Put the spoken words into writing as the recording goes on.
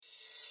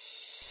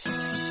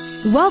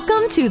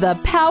Welcome to the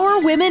Power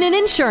Women in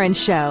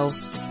Insurance Show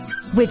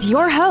with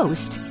your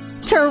host,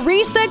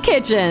 Teresa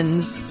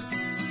Kitchens.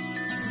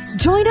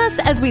 Join us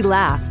as we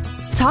laugh,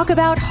 talk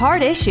about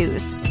hard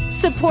issues,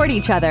 support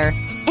each other,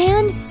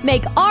 and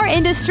make our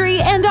industry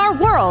and our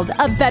world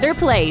a better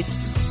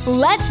place.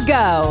 Let's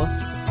go.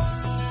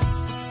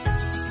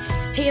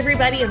 Hey,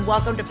 everybody, and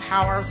welcome to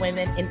Power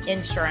Women in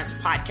Insurance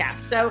podcast.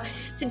 So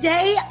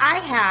today I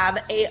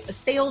have a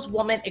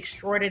saleswoman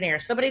extraordinaire,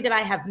 somebody that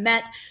I have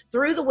met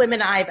through the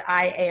Women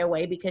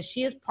IAOA because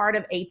she is part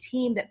of a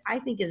team that I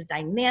think is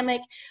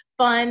dynamic,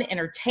 fun,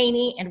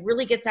 entertaining, and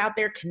really gets out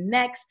there,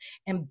 connects,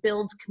 and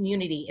builds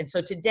community. And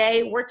so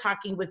today we're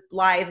talking with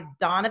Blythe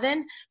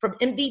Donovan from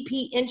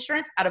MVP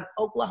Insurance out of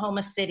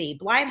Oklahoma City.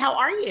 Blythe, how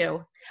are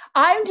you?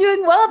 I'm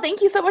doing well.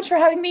 Thank you so much for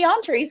having me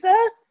on, Teresa.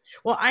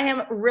 Well, I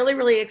am really,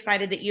 really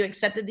excited that you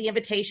accepted the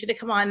invitation to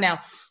come on. Now,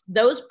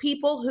 those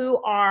people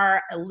who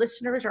are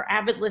listeners or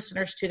avid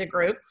listeners to the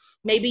group,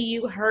 maybe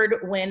you heard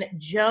when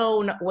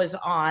Joan was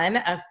on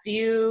a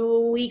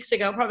few weeks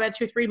ago, probably about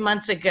 2-3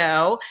 months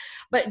ago.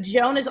 But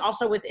Joan is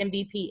also with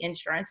MVP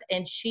Insurance,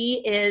 and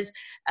she is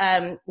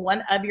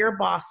one of your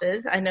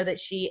bosses. I know that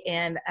she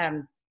and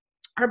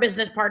her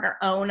business partner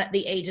own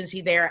the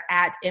agency there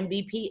at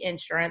MVP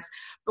Insurance.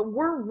 But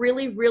we're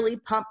really, really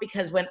pumped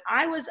because when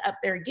I was up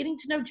there getting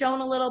to know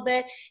Joan a little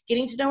bit,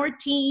 getting to know her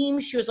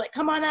team, she was like,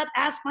 come on up,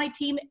 ask my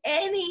team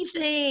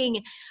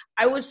anything.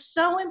 I was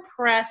so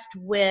impressed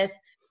with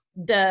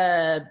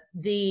the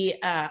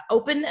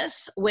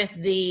openness, with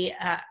the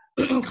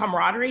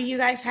camaraderie you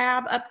guys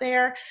have up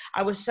there.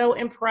 I was so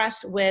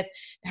impressed with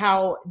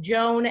how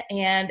Joan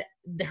and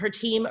her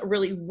team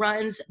really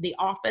runs the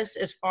office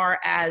as far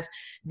as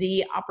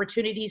the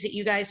opportunities that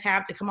you guys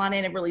have to come on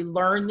in and really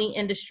learn the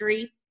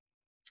industry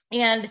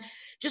and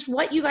just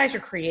what you guys are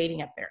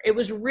creating up there. It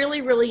was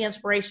really, really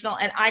inspirational.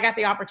 And I got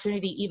the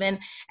opportunity even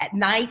at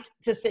night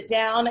to sit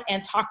down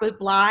and talk with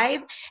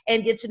Blythe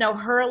and get to know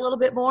her a little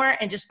bit more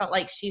and just felt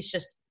like she's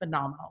just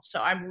phenomenal. So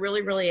I'm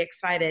really, really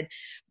excited.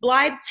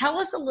 Blythe, tell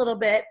us a little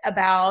bit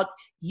about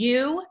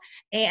you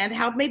and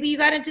how maybe you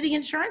got into the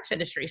insurance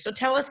industry. So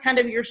tell us kind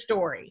of your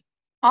story.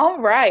 All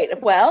right.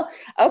 Well,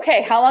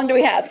 okay. How long do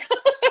we have?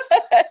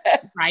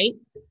 Right.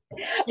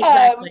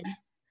 Exactly.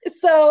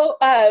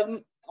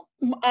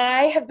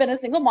 I have been a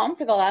single mom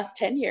for the last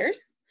 10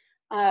 years.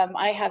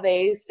 I have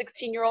a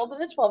 16-year-old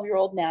and a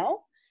 12-year-old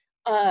now.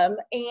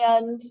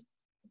 And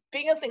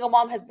being a single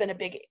mom has been a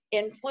big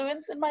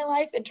influence in my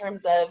life in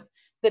terms of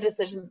the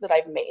decisions that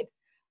I've made.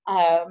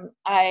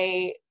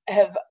 I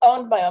have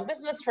owned my own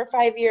business for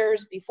 5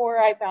 years before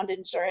I found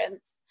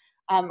insurance.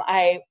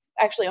 I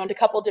actually owned a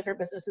couple different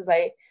businesses.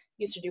 I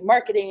used to do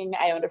marketing.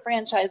 I owned a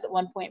franchise at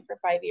one point for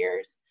 5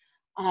 years.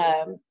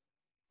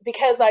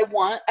 Because I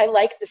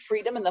like the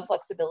freedom and the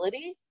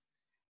flexibility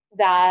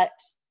that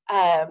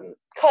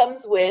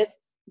comes with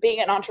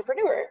being an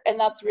entrepreneur. And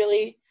that's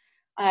really,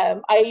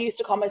 I used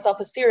to call myself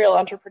a serial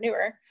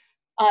entrepreneur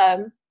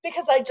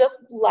because I just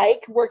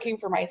like working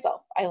for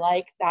myself. I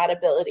like that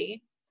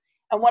ability.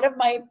 And one of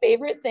my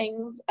favorite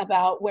things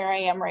about where I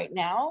am right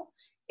now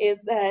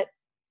is that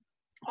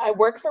I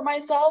work for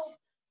myself,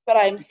 but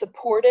I'm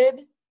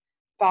supported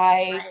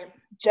by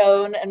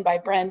Joan and by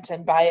Brent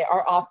and by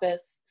our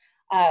office.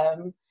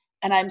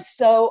 And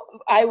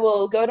I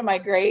will go to my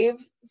grave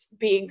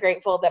being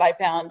grateful that I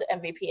found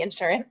MVP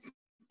Insurance.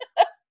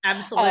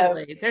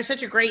 Absolutely. They're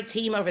such a great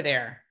team over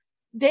there.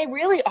 They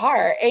really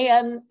are.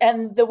 And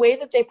the way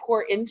that they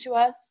pour into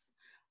us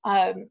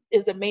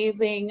is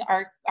amazing.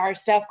 Our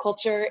staff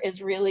culture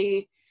is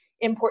really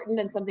important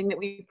and something that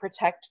we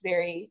protect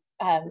very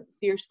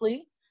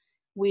fiercely.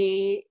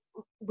 We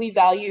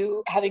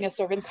value having a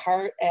servant's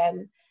heart.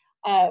 And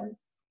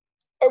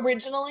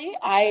originally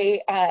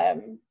I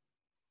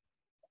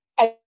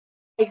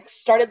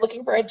started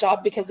looking for a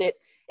job because it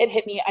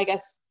hit me, I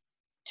guess,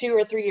 2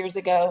 or 3 years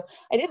ago.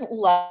 I didn't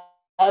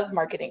love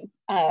marketing.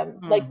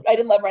 Like I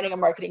didn't love running a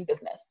marketing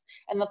business.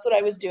 And that's what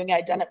I was doing.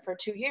 I'd done it for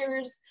 2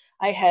 years.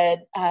 I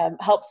had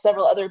helped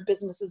several other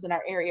businesses in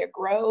our area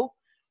grow.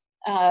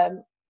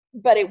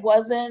 But it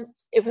was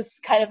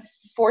kind of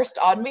forced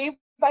on me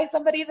by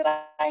somebody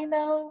that I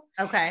know.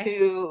 Okay.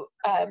 Who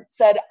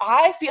said,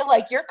 I feel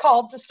like you're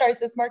called to start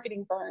this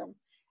marketing firm.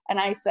 And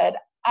I said,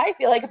 I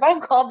feel like if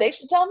I'm called, they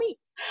should tell me.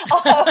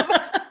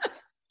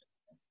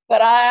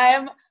 But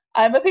I'm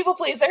a people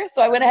pleaser,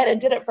 so I went ahead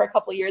and did it for a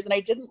couple of years, and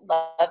I didn't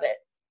love it.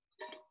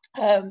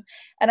 And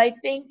I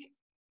think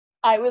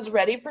I was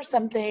ready for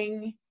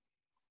something.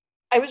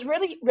 I was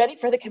really ready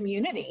for the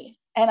community,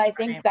 and I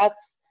think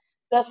that's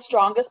the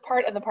strongest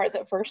part, and the part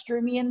that first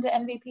drew me into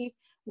MVP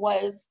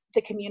was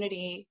the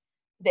community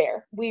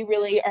there. We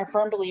really are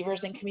firm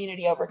believers in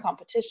community over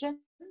competition.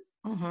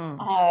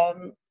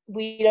 Mm-hmm.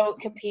 We don't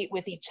compete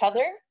with each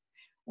other.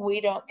 We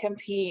don't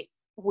compete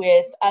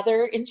with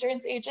other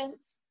insurance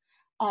agents.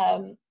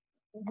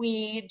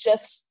 We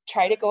just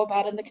try to go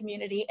about in the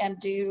community and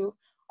do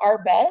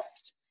our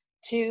best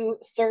to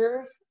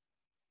serve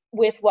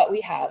with what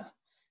we have.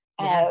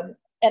 Yeah.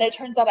 And it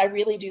turns out I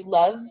really do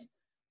love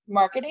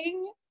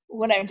marketing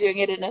when I'm doing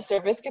it in a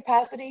service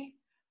capacity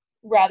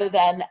rather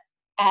than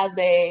as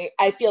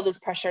I feel this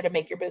pressure to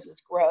make your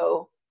business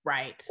grow.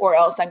 Right. Or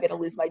else I'm going to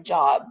lose my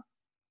job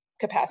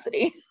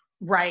capacity.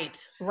 Right,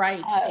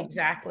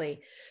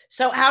 exactly.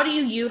 So how do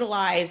you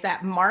utilize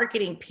that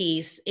marketing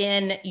piece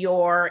in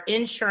your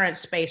insurance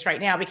space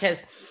right now?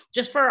 Because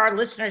just for our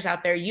listeners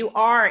out there, you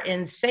are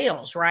in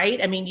sales,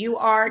 right? I mean, you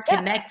are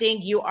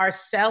connecting, you are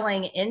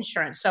selling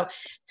insurance. So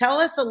tell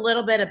us a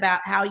little bit about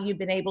how you've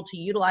been able to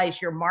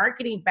utilize your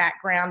marketing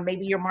background,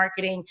 maybe your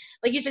marketing,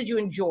 like you said, you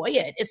enjoy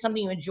it. It's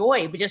something you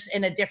enjoy, but just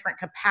in a different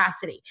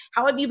capacity.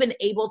 How have you been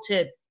able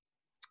to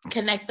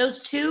connect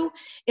those two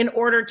in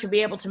order to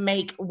be able to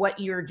make what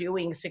you're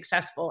doing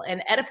successful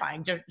and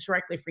edifying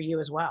directly for you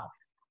as well?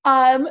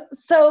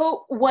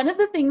 So one of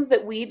the things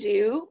that we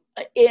do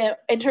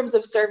in terms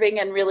of serving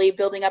and really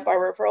building up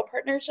our referral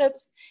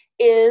partnerships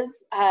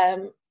is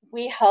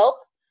we help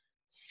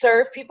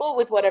serve people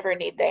with whatever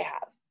need they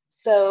have.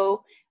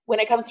 So when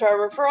it comes to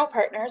our referral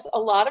partners, a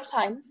lot of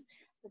times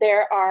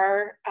there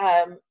are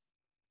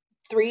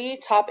 3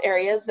 top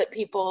areas that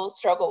people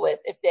struggle with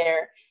if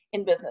they're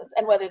in business,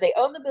 and whether they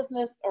own the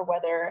business or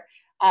whether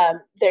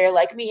they're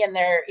like me and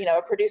they're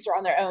a producer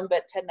on their own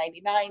but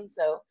 1099,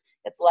 so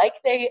it's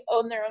like they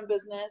own their own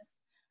business,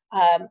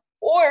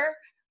 or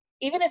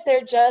even if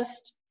they're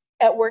just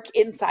at work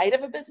inside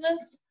of a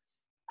business.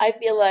 I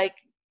feel like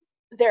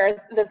there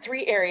are the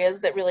 3 areas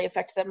that really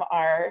affect them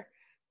are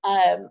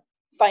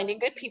finding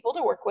good people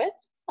to work with,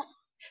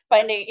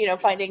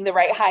 finding the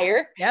right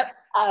hire. Yep.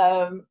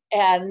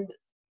 And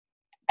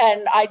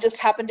I just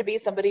happen to be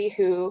somebody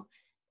who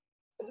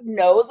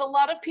knows a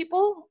lot of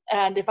people,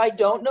 and if I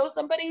don't know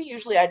somebody,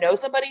 usually I know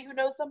somebody who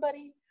knows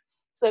somebody.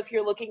 So if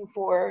you're looking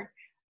for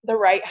the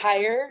right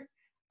hire,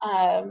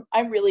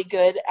 I'm really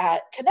good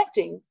at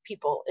connecting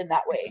people in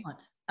that way.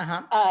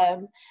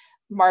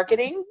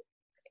 Marketing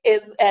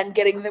and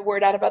getting the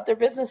word out about their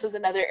business is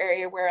another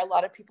area where a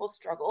lot of people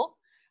struggle,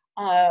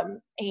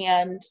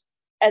 and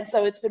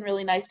so it's been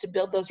really nice to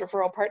build those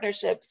referral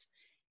partnerships,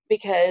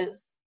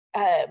 because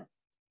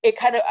it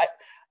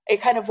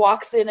kind of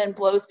walks in and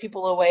blows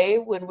people away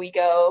when we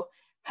go,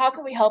 how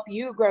can we help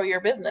you grow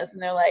your business?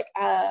 And they're like,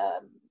 I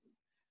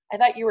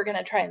thought you were going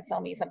to try and sell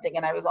me something,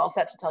 and I was all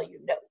set to tell you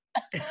no.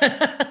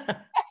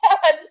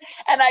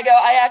 And I go,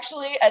 I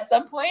actually, at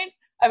some point,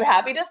 I'm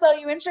happy to sell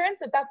you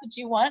insurance if that's what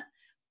you want,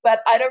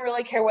 but I don't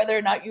really care whether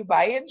or not you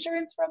buy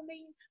insurance from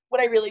me. What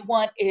I really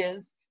want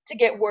is to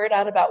get word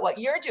out about what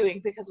you're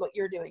doing, because what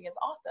you're doing is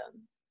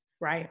awesome.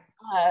 Right.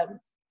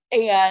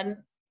 And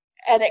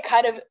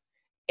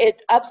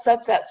it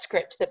upsets that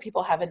script that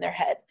people have in their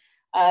head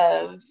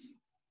of,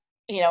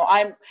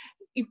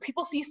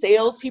 people see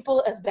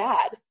salespeople as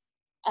bad,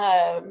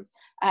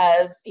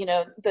 as,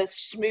 the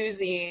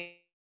schmoozy,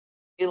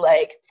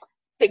 like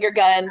finger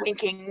gun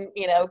winking,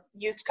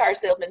 used car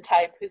salesman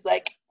type who's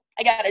like,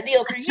 I got a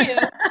deal for you.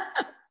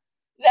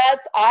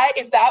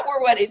 If that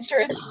were what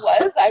insurance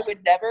was, I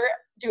would never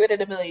do it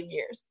in a million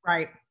years.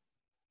 Right.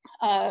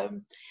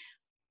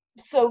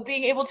 So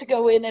being able to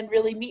go in and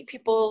really meet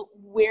people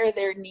where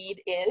their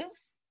need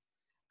is,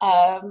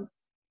 and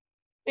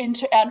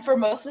for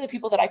most of the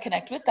people that I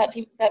connect with,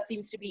 that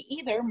seems to be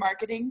either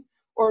marketing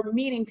or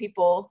meeting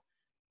people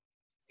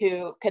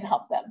who can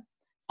help them.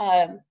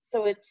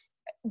 So it's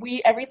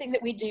everything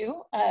that we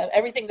do,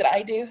 everything that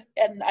I do,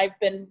 and I've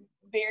been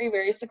very,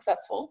 very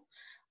successful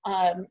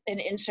in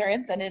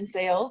insurance and in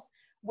sales,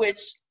 which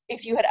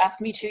if you had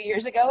asked me 2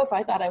 years ago if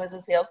I thought I was a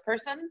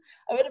salesperson,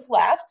 I would have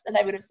laughed and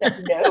I would have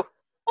said no.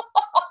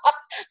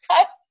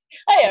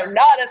 I am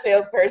not a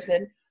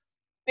salesperson,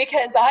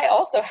 because I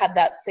also had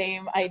that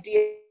same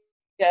idea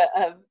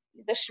of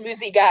the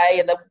schmoozy guy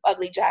in the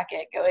ugly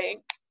jacket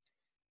going.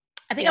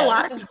 I think a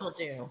lot of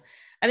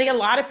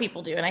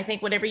people do. And I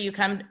think whenever you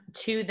come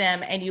to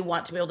them and you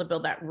want to be able to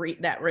build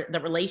the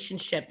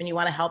relationship and you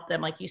want to help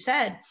them, like you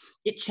said,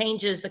 it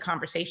changes the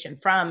conversation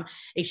from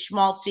a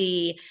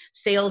schmaltzy,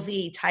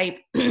 salesy type,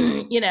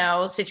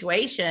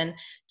 situation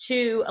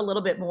to a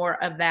little bit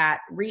more of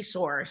that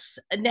resource.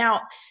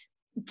 Now,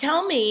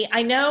 tell me,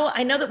 I know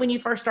that when you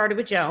first started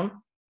with Joan,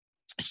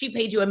 she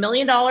paid you $1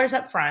 million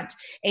up front,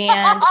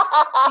 and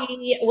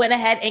she went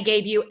ahead and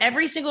gave you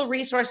every single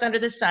resource under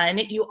the sun.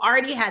 You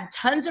already had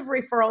tons of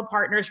referral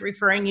partners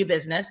referring you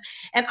business.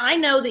 And I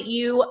know that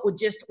you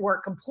were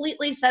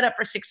completely set up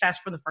for success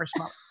for the first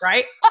month,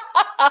 right?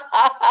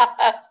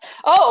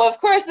 Oh, of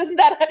course. Isn't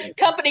that a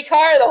company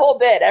car? The whole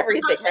bit,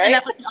 everything, right? And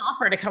that was the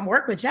offer to come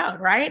work with Joan,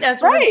 right?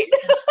 That's right.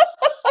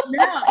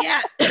 No,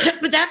 yeah.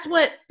 But that's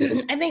what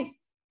I think.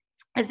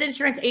 As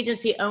insurance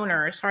agency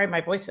owners, sorry,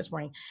 my voice this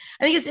morning.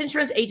 I think as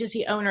insurance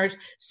agency owners,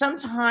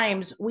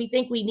 sometimes we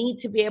think we need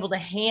to be able to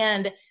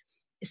hand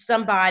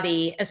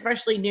somebody,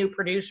 especially new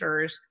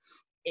producers,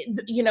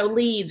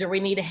 leads, or we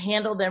need to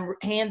hand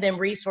them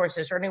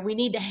resources, or we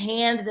need to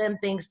hand them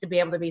things to be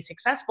able to be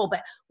successful.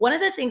 But one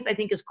of the things I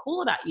think is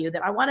cool about you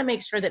that I want to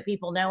make sure that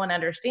people know and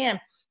understand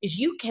is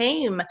you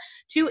came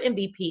to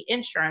MVP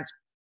Insurance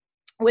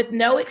with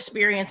no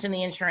experience in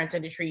the insurance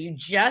industry. You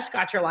just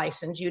got your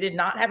license. You did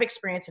not have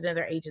experience in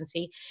another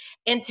agency.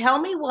 And tell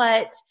me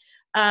what,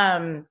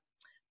 I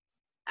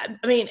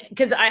mean,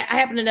 because I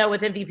happen to know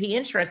with MVP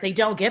Insurance, they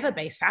don't give a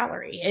base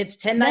salary. It's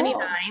 1099.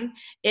 No.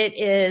 It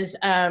is,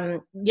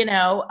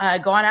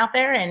 going out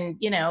there and,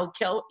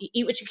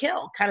 eat what you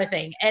kill kind of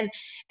thing. And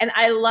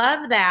I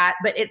love that,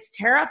 but it's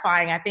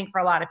terrifying, I think, for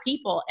a lot of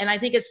people. And I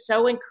think it's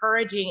so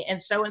encouraging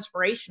and so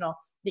inspirational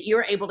that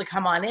you're able to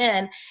come on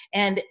in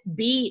and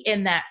be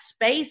in that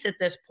space at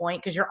this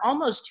point, because you're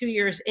almost 2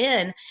 years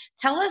in.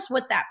 Tell us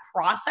what that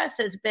process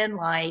has been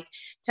like.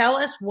 Tell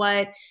us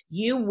what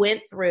you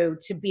went through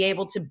to be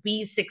able to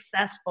be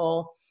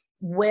successful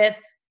with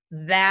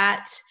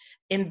that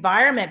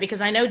environment,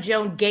 because I know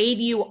Joan gave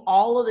you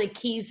all of the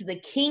keys to the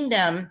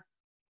kingdom,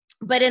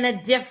 but in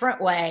a different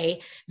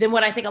way than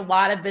what I think a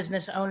lot of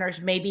business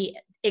owners maybe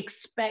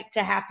expect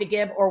to have to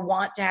give or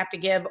want to have to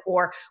give,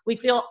 or we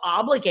feel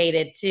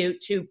obligated to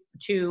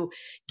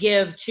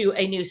give to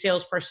a new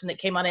salesperson that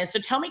came on in. So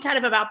tell me kind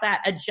of about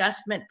that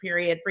adjustment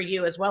period for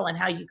you as well, and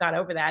how you got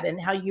over that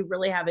and how you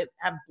really have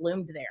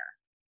bloomed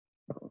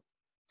there.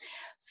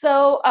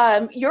 So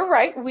you're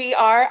right.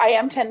 I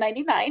am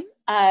 1099.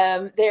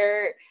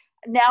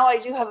 Now I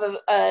do have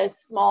a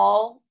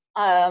small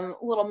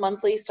little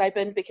monthly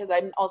stipend because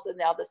I'm also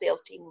now the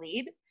sales team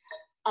lead.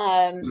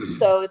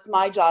 So it's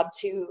my job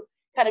to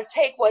kind of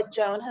take what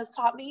Joan has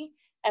taught me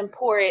and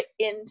pour it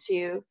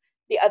into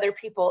the other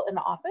people in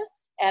the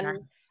office.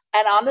 And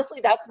honestly,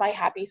 that's my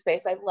happy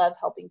space. I love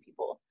helping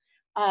people.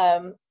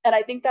 And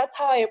I think that's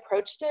how I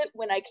approached it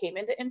when I came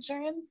into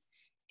insurance,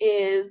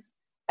 is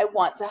I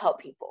want to help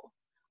people.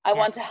 I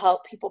want to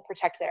help people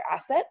protect their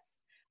assets.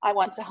 I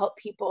want to help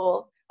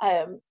people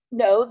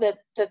know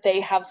that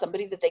they have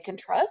somebody that they can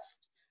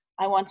trust.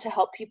 I want to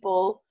help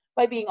people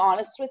by being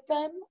honest with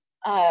them.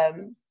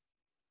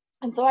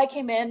 And so I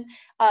came in,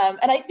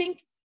 and I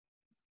think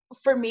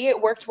for me,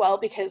 it worked well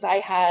because I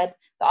had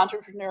the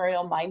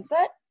entrepreneurial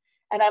mindset,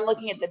 and I'm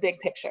looking at the big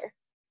picture.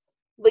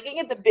 Looking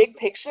at the big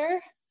picture,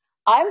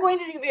 I'm going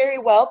to do very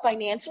well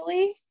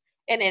financially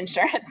in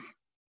insurance.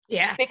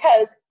 Yeah.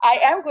 Because I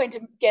am going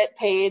to get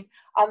paid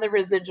on the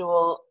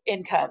residual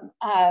income.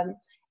 And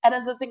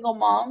as a single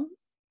mom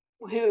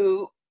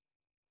who,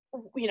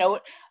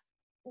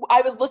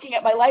 I was looking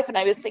at my life and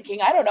I was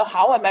thinking, I don't know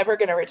how I'm ever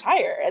going to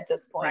retire at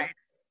this point.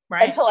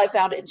 Right. Until I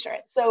found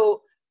insurance.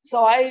 So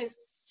I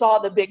saw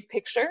the big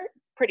picture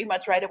pretty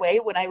much right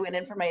away when I went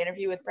in for my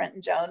interview with Brent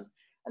and Joan,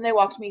 and they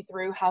walked me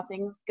through how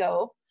things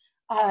go.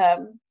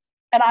 And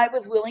I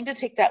was willing to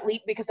take that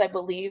leap because I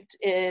believed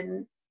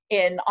in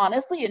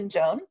honestly in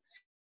Joan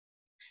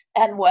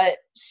and what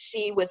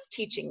she was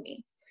teaching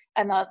me.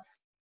 And that's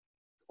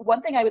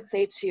one thing I would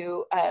say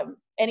to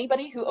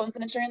anybody who owns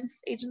an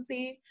insurance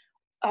agency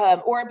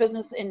or a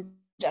business in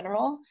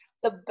general.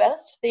 The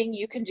best thing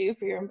you can do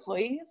for your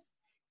employees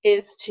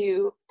is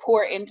to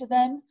pour into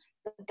them.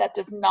 That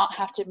does not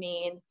have to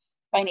mean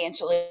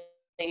financially.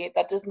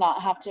 That does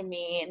not have to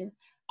mean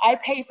I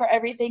pay for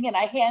everything and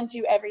I hand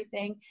you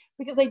everything,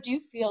 because I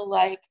do feel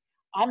like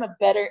I'm a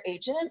better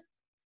agent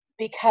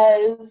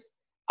because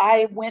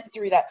I went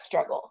through that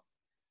struggle.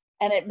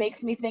 And it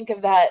makes me think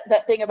of that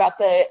thing about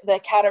the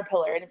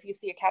caterpillar. And if you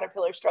see a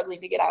caterpillar struggling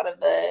to get out of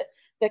the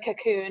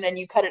cocoon and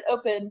you cut it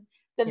open,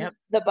 then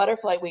the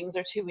butterfly wings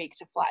are too weak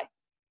to fly.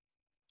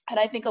 And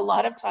I think a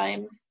lot of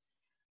times,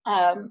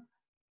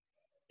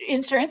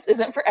 insurance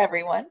isn't for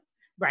everyone.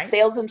 Right.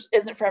 Sales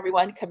isn't for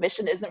everyone.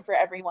 Commission isn't for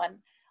everyone.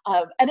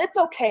 And it's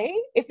okay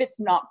if it's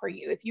not for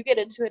you. If you get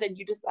into it and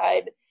you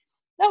decide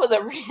it was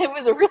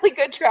a really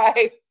good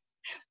try,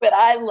 but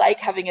I like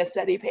having a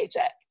steady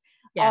paycheck,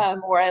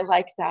 or I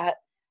like that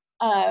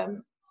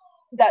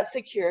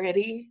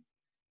security,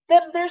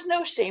 then there's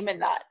no shame in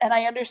that. And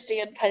I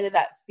understand kind of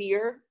that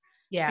fear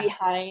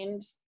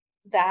behind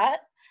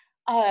that.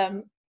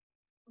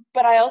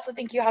 But I also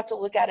think you have to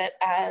look at it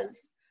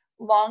as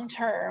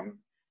long-term.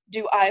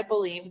 Do I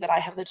believe that I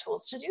have the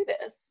tools to do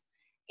this?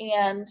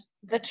 And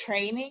the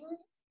training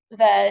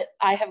that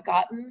I have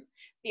gotten,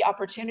 the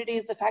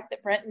opportunities, the fact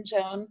that Brent and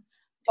Joan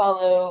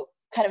follow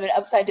kind of an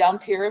upside down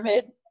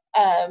pyramid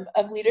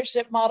of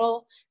leadership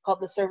model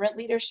called the servant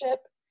leadership.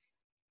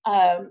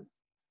 Brent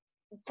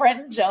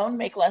and Joan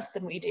make less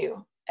than we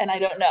do. And I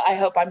don't know, I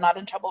hope I'm not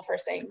in trouble for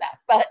saying that.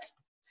 But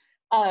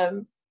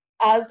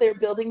as they're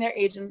building their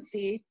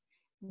agency,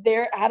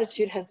 their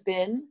attitude has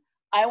been,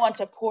 I want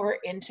to pour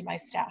into my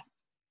staff.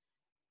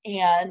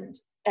 And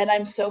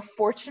I'm so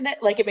fortunate,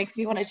 like it makes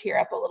me want to tear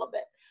up a little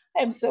bit.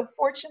 I'm so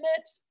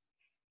fortunate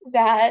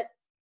that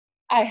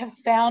I have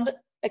found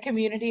a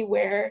community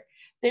where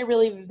they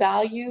really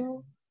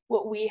value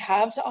what we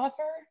have to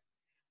offer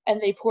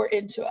and they pour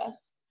into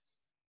us.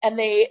 And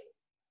they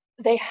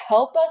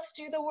help us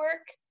do the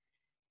work,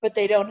 but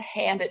they don't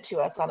hand it to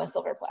us on a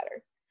silver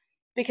platter,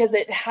 because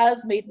it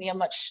has made me a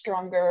much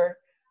stronger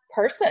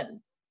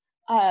person.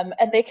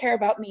 And they care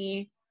about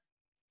me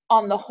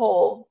on the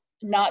whole,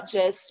 not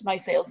just my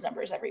sales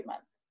numbers every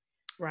month.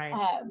 Right.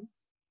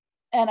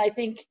 And I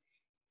think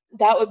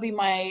that would be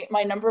my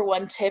number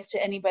one tip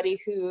to anybody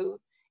who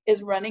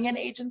is running an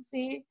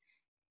agency.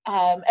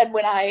 And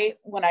when I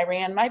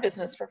ran my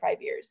business for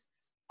 5 years,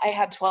 I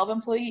had 12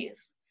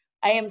 employees.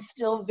 I am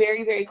still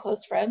very, very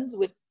close friends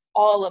with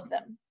all of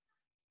them.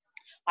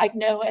 I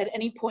know at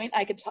any point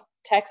I could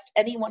text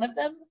any one of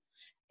them,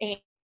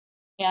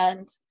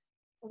 and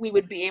we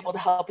would be able to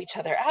help each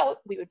other out.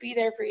 We would be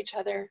there for each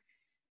other.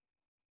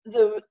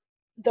 The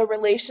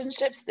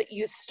relationships that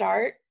you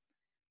start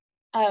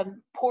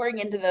pouring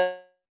into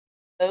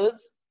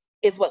those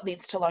is what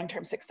leads to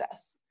long-term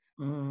success.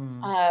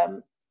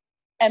 And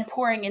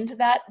pouring into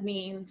that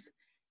means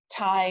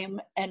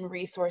time and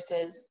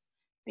resources,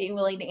 being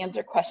willing to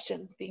answer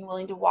questions, being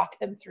willing to walk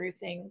them through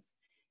things,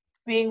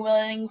 being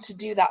willing to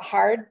do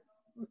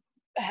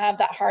have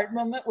that hard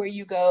moment where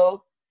you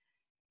go,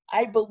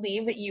 I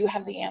believe that you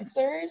have the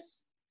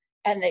answers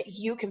and that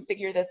you can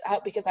figure this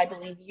out because I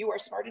believe you are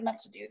smart enough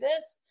to do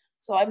this.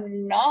 So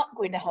I'm not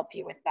going to help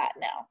you with that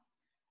now.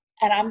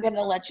 And I'm going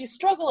to let you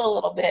struggle a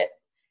little bit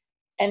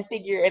and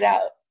figure it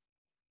out.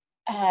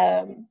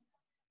 And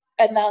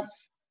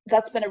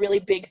that's been a really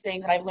big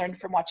thing that I've learned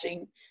from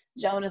watching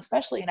Joan,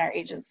 especially in our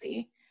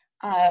agency,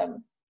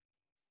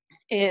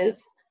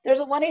 is there's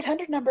a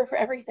 1-800 number for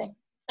everything.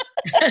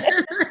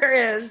 There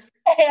is.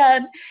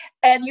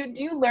 And you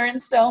do learn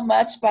so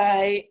much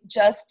by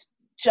just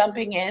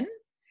jumping in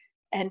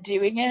and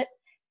doing it.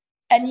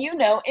 And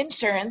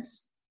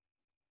insurance,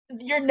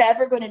 you're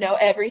never going to know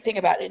everything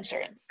about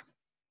insurance.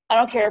 I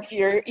don't care if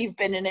you've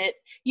been in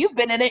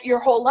it your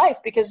whole life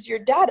because your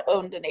dad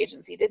owned an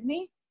agency, didn't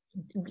he?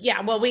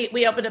 Yeah, well,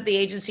 we opened up the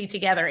agency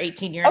together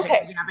 18 years ago.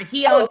 Yeah, but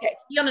he owned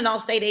an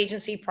Allstate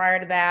agency prior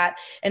to that.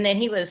 And then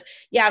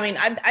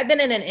I've been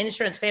in an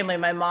insurance family.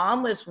 My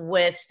mom was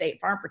with State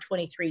Farm for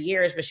 23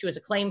 years, but she was a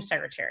claims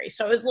secretary.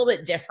 So it was a little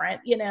bit different,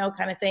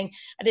 kind of thing.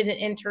 I did an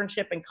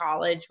internship in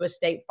college with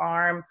State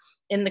Farm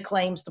in the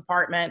claims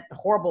department. A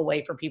horrible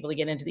way for people to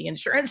get into the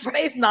insurance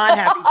space. Not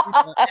happy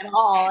people at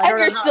all. And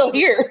you're still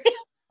here.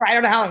 I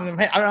don't know how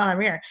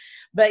I'm here,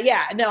 but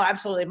yeah, no,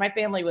 absolutely. My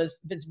family was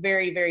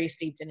very, very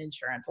steeped in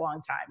insurance a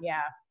long time.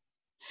 Yeah.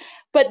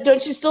 But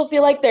don't you still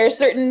feel like there are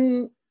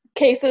certain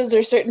cases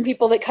or certain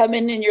people that come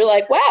in and you're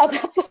like, wow,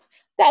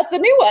 that's a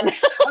new one.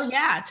 Oh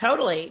yeah,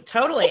 totally.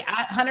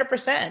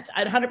 100%.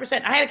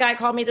 100%. I had a guy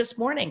call me this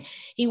morning.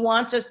 He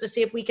wants us to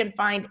see if we can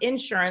find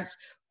insurance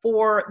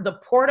for the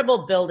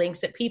portable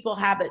buildings that people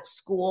have at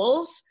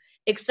schools,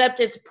 except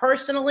it's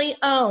personally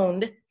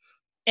owned.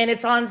 And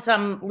it's on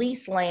some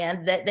lease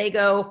land that they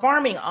go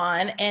farming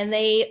on, and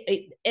they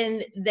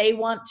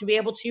want to be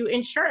able to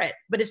insure it,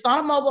 but it's not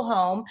a mobile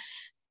home.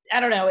 I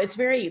don't know. It's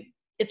very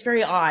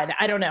odd.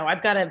 I don't know.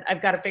 I've got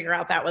to figure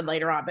out that one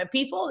later on. But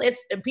people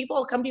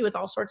come to you with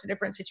all sorts of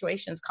different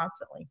situations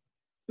constantly.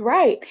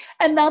 Right,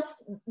 and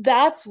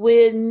that's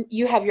when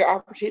you have your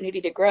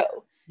opportunity to grow.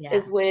 Yeah.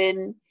 Is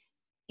when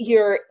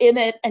you're in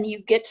it and you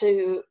get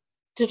to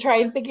try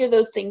and figure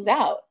those things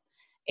out.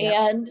 Yep.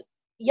 And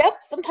yep,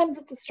 sometimes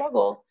it's a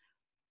struggle,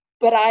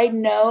 but I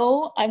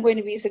know I'm going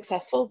to be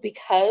successful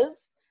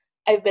because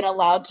I've been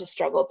allowed to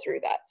struggle through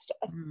that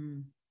stuff.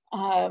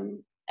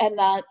 And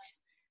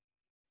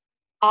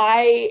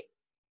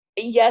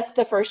yes,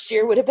 the first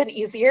year would have been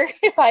easier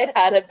if I'd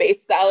had a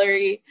base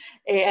salary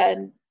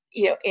and,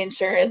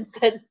 insurance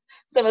and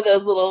some of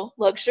those little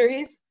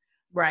luxuries.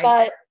 Right.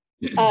 But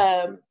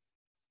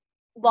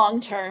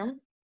long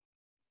term,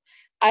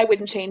 I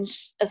wouldn't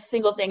change a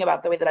single thing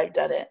about the way that I've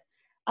done it.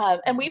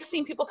 And we've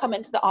seen people come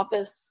into the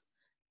office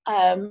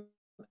and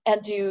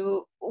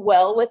do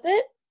well with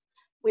it.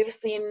 We've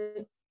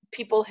seen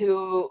people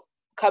who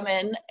come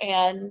in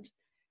and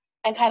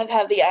kind of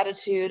have the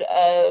attitude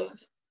of,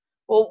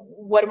 well,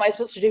 what am I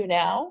supposed to do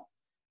now?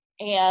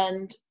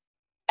 And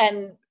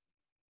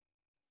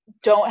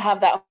don't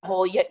have that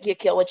whole you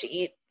kill what you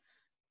eat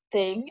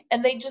thing.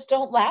 And they just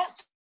don't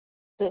last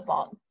as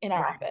long in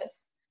our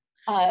office.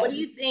 What do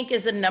you think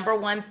is the number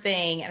one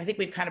thing? And I think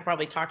we've kind of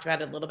probably talked about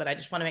it a little bit. I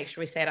just want to make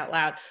sure we say it out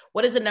loud.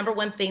 What is the number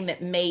one thing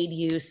that made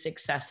you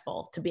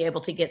successful to be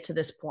able to get to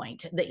this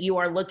point that you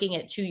are looking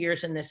at 2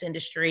 years in this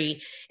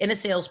industry in a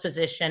sales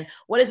position?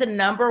 What is the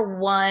number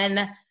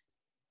one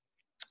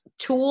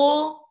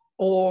tool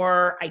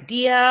or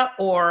idea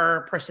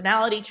or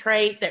personality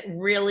trait that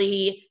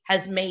really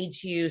has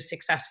made you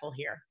successful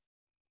here?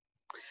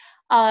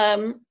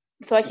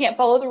 So I can't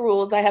follow the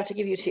rules. I have to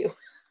give you two.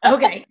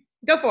 Okay,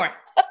 go for it.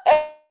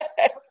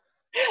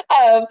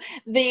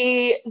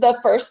 The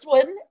first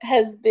one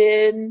has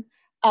been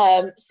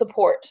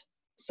support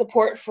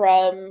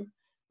from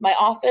my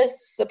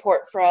office,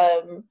 support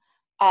from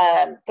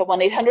the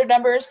 1-800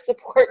 numbers,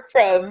 support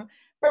from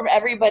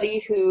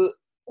everybody who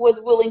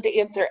was willing to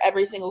answer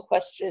every single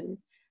question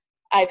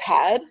I've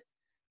had,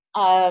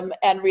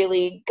 and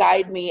really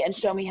guide me and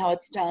show me how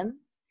it's done.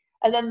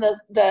 And then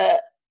the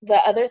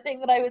other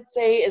thing that I would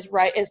say is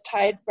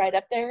tied right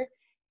up there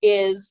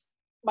is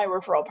my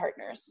referral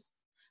partners.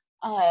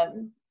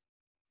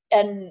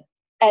 And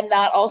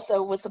that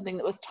also was something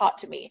that was taught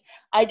to me.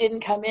 I didn't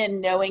come in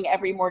knowing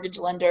every mortgage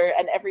lender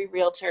and every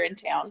realtor in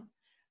town.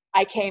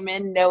 I came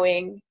in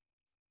knowing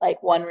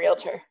like one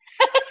realtor.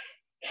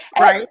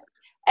 Right.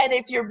 And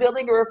if you're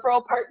building a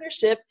referral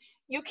partnership,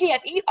 you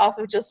can't eat off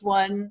of just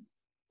one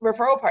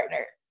referral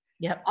partner.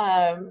 Yep.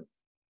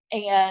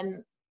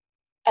 And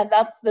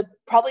that's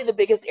probably the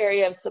biggest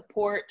area of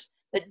support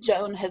that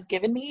Joan has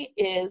given me,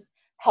 is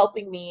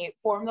helping me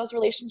form those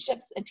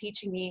relationships and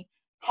teaching me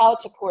how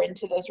to pour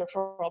into those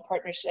referral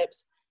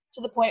partnerships,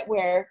 to the point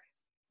where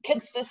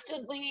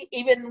consistently,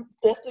 even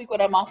this week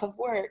when I'm off of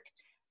work,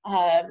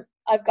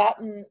 I've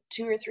gotten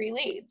 2 or 3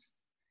 leads,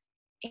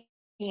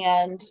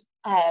 and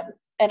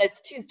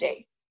it's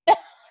Tuesday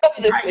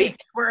this week.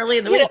 We're early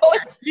in the week.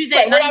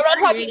 Tuesday, I'm not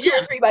talking 2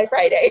 or 3 by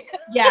Friday.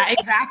 Yeah,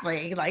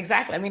 exactly.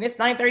 Exactly. I mean, it's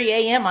 9:30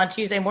 a.m. on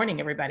Tuesday morning,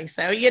 everybody.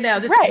 So,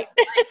 this right.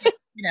 is,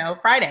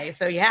 Friday.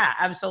 So yeah,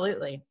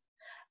 absolutely.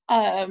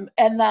 And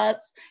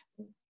that's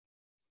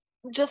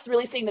just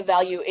really seeing the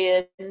value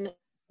in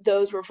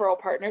those referral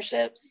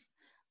partnerships.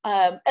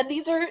 And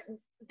these are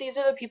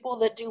the people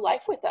that do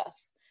life with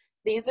us.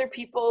 These are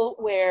people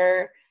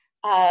where,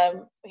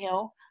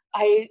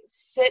 I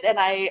sit and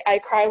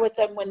I cry with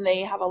them when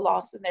they have a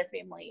loss in their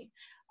family.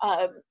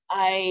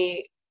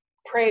 I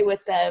pray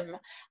with them.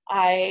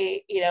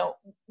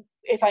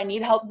 If I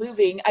need help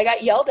moving, I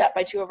got yelled at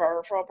by 2 of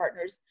our referral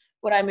partners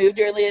when I moved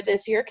earlier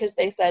this year, because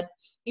they said,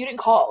 you didn't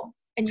call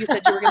and you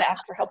said you were going to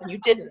ask for help and you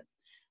didn't.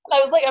 And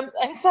I was like,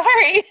 I'm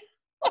sorry.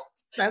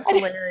 That's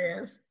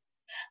hilarious.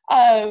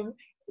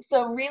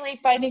 So really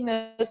finding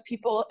those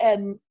people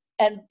and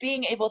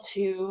being able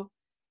to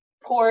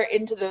pour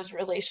into those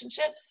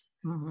relationships,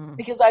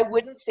 because I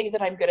wouldn't say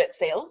that I'm good at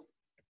sales.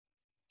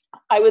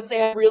 I would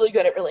say I'm really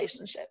good at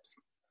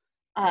relationships.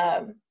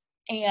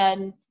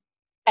 And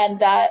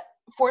that,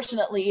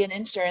 fortunately, in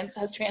insurance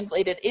has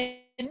translated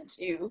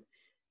into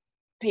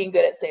being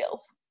good at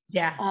sales.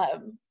 Yeah.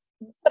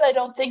 But I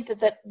don't think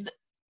that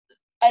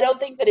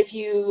if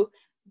you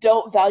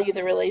don't value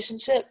the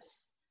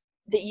relationships,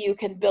 that you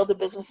can build a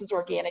business as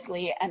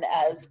organically and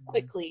as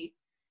quickly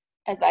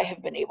as I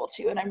have been able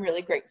to. And I'm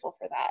really grateful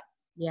for that.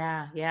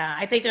 Yeah. Yeah.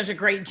 I think there's a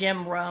great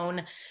Jim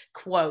Rohn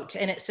quote,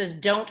 and it says,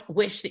 don't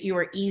wish that you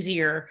were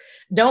easier.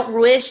 Don't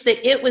wish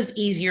that it was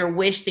easier.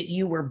 Wish that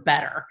you were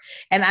better.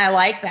 And I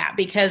like that,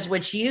 because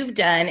what you've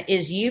done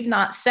is you've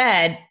not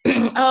said,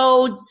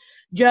 oh,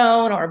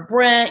 Joan or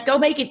Brent, go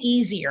make it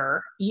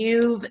easier.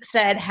 You've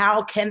said,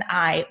 how can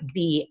I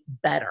be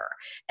better?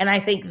 And I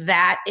think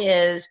that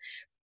is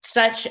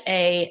such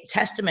a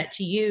testament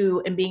to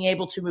you and being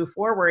able to move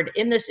forward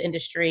in this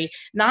industry,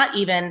 not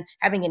even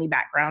having any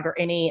background or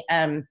any,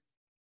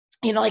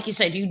 like you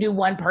said, you knew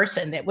one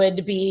person that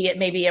would be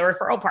maybe a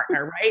referral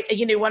partner, right?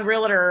 You knew one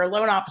realtor or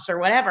loan officer,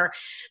 whatever.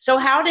 So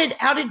how did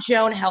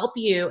Joan help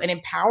you and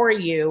empower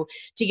you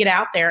to get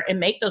out there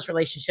and make those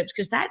relationships?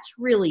 Because that's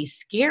really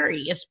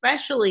scary,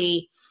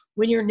 especially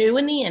when you're new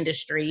in the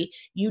industry.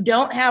 You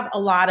don't have a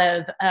lot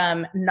of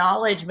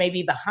knowledge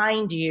maybe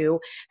behind you.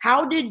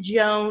 How did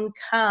Joan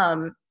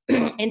come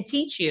and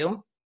teach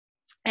you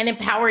and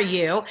empower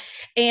you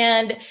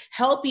and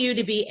help you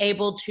to be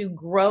able to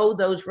grow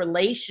those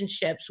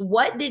relationships?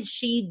 What did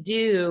she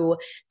do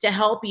to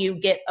help you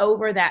get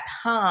over that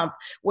hump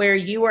where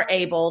you were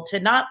able to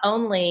not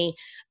only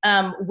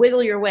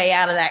wiggle your way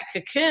out of that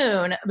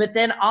cocoon, but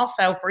then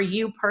also for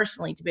you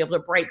personally to be able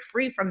to break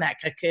free from that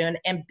cocoon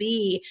and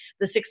be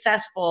the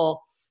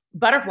successful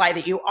butterfly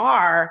that you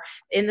are,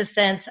 in the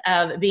sense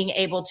of being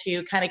able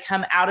to kind of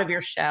come out of your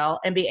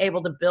shell and be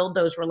able to build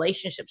those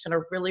relationships in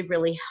a really,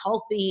 really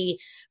healthy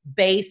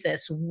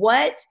basis?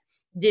 What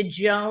did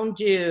Joan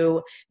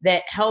do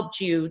that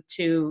helped you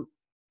to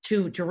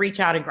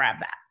reach out and grab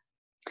that?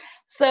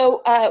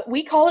 So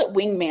we call it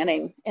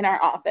wingmanning in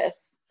our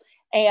office,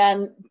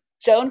 and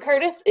Joan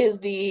Curtis is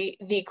the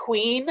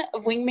queen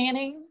of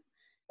wingmanning,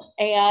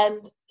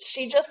 and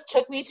she just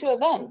took me to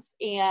events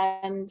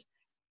and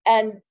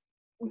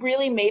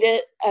really made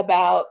it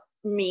about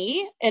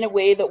me in a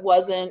way that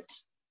wasn't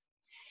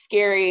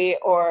scary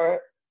or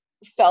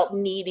felt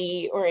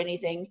needy or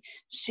anything.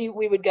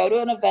 We would go to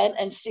an event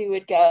and she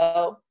would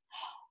go,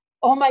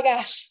 oh my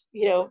gosh,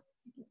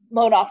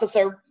 loan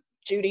officer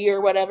Judy or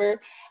whatever,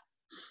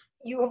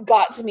 you have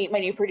got to meet my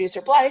new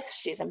producer Blythe.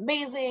 She's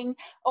amazing.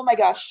 Oh my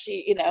gosh,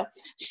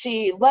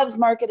 she loves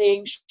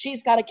marketing.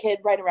 She's got a kid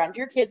right around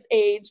your kid's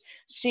age.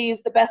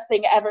 She's the best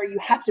thing ever. You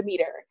have to meet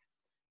her.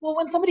 Well,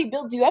 when somebody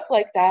builds you up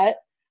like that,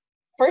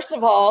 first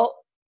of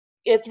all,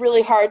 it's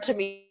really hard to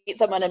meet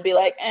someone and be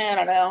like, I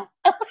don't know.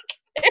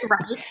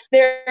 Right.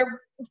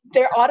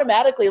 They're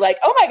automatically like,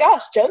 oh my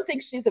gosh, Joan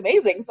thinks she's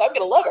amazing, so I'm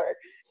gonna love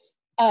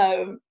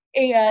her.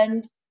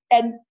 And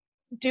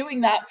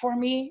doing that for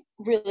me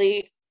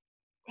really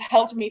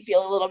helped me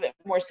feel a little bit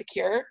more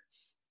secure.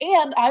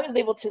 And I was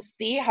able to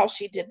see how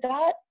she did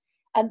that.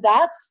 And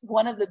that's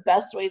one of the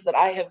best ways that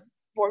I have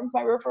formed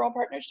my referral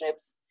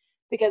partnerships,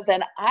 because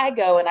then I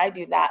go and I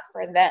do that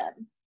for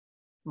them.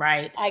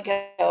 Right. I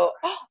go,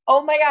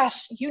 oh my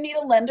gosh, you need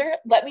a lender?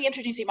 Let me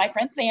introduce you. My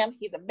friend Sam,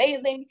 he's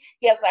amazing.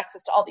 He has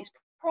access to all these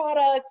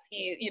products.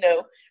 You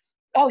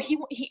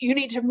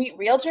need to meet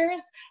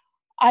realtors.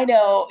 I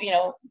know,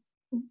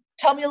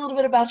 tell me a little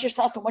bit about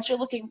yourself and what you're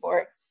looking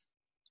for.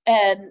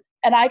 And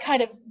I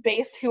kind of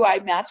base who I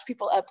match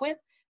people up with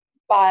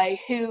by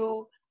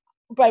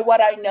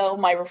what I know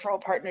my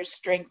referral partner's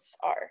strengths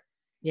are.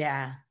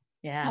 Yeah.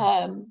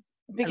 Yeah.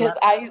 Because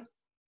I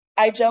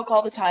joke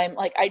all the time,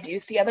 like I do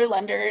see other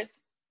lenders,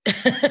 you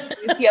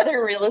see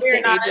other real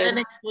estate not agents. in an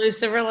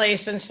exclusive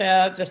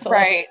relationship, just to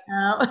right.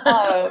 let you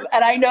know.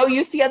 And I know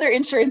you see other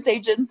insurance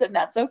agents, and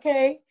that's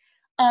okay.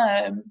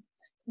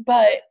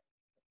 But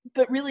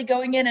really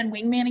going in and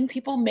wingmanning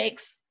people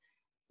makes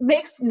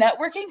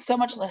networking so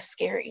much less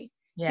scary,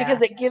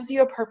 because it gives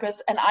you a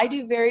purpose. And I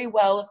do very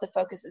well if the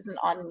focus isn't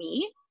on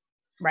me.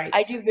 Right.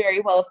 I do very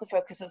well if the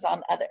focus is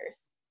on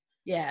others.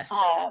 Yes.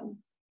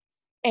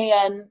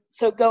 And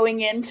so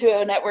going into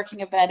a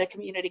networking event, a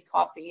community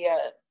coffee,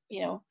 a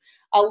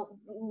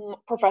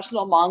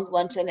professional mom's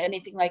luncheon,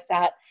 anything like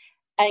that,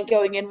 and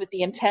going in with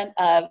the intent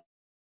of,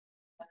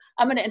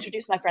 I'm going to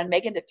introduce my friend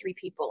Megan to 3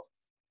 people,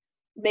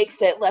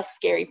 makes it less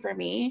scary for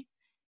me.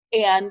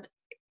 And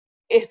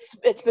it's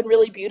been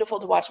really beautiful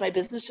to watch my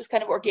business just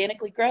kind of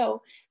organically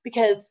grow,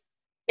 because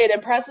it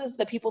impresses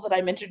the people that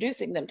I'm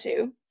introducing them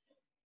to.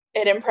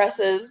 It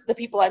impresses the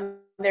people I'm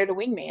there to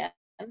wingman.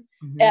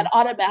 And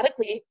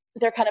automatically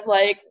they're kind of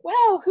like,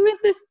 wow, who is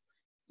this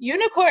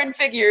unicorn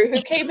figure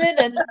who came in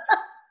and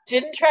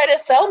didn't try to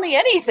sell me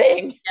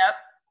anything?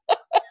 Yep.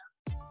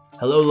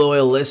 Hello,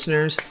 loyal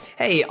listeners.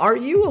 Hey, are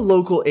you a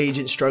local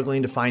agent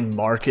struggling to find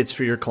markets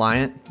for your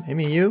client?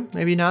 Maybe you,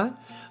 maybe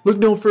not. Look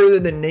no further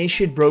than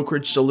Nation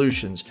Brokerage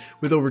Solutions.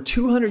 With over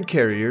 200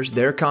 carriers,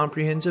 their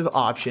comprehensive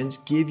options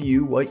give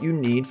you what you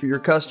need for your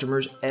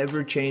customers'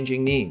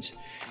 ever-changing needs.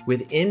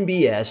 With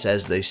NBS,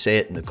 as they say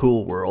it in the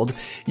cool world,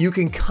 you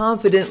can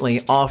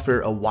confidently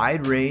offer a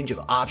wide range of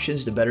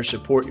options to better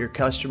support your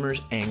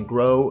customers and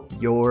grow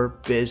your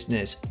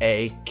business,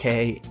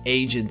 AK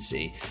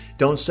Agency.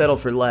 Don't settle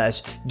for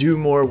less. Do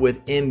more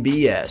with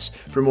NBS.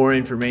 For more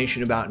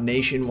information about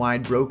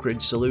nationwide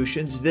brokerage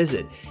solutions,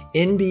 visit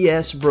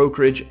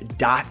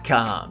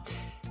nbsbrokerage.com.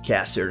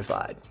 CAS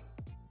certified.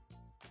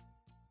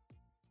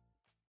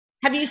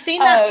 Have you seen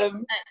that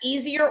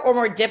easier or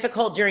more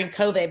difficult during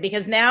COVID?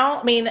 Because now,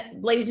 I mean,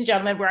 ladies and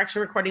gentlemen, we're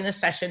actually recording this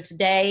session.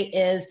 Today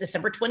is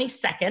December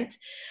 22nd.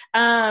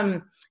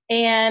 And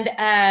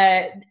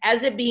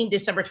as it being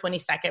December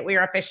 22nd, we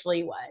are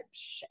officially,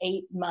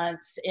 8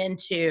 months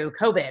into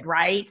COVID,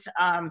 right?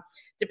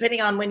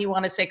 Depending on when you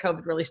want to say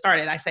COVID really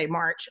started, I say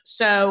March.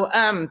 So,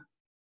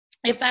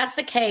 if that's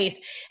the case,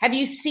 have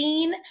you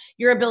seen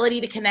your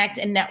ability to connect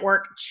and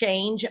network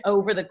change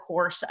over the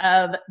course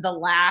of the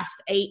last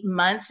 8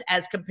 months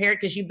as compared,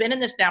 because you've been in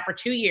this now for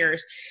 2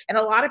 years, and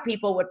a lot of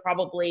people would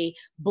probably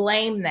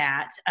blame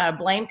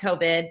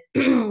COVID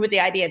with the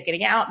idea of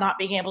getting out, not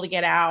being able to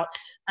get out.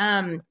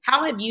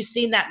 How have you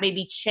seen that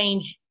maybe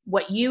change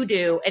what you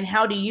do, and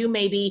how do you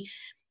maybe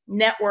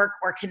network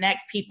or connect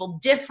people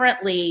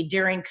differently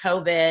during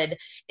COVID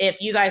if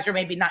you guys are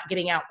maybe not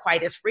getting out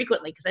quite as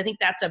frequently? Because I think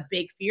that's a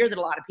big fear that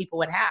a lot of people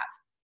would have.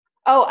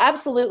 Oh,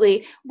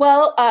 absolutely.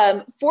 Well,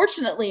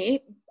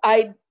 fortunately,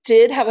 I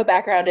did have a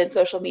background in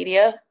social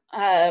media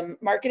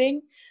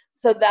marketing,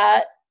 so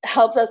that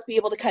helped us be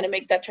able to kind of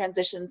make that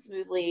transition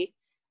smoothly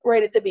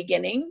right at the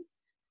beginning.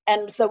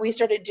 And so we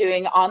started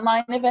doing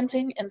online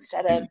eventing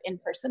instead of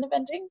in-person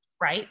eventing.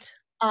 Right.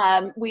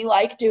 We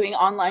like doing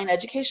online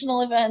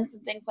educational events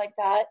and things like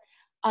that.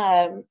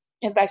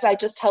 In fact, I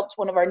just helped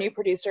one of our new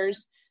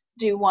producers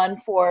do one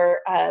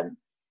for,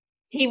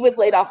 he was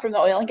laid off from the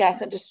oil and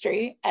gas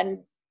industry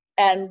and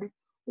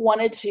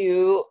wanted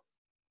to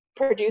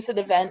produce an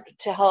event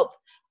to help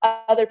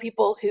other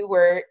people who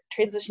were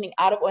transitioning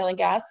out of oil and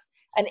gas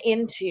and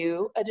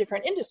into a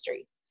different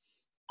industry.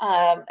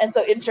 And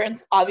so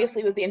insurance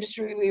obviously was the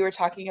industry we were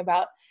talking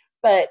about,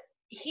 but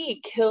he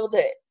killed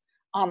it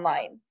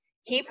online.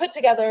 He put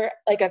together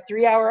like a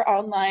 3-hour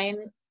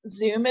online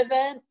Zoom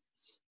event.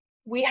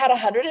 We had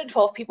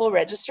 112 people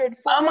registered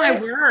for it. Oh my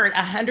word,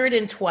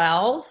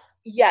 112?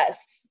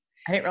 Yes.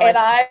 I didn't realize.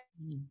 And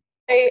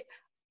I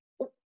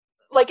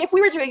like, if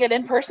we were doing an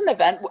in-person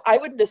event, I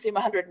wouldn't assume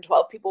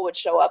 112 people would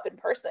show up in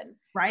person.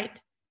 Right.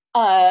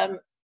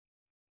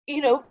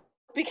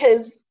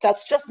 Because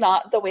that's just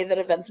not the way that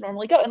events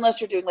normally go,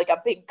 unless you're doing like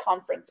a big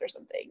conference or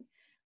something.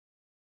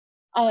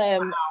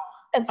 Wow.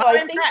 And so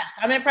I'm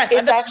impressed.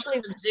 It's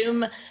actually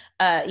Zoom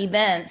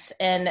events,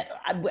 and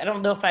I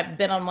don't know if I've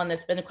been on one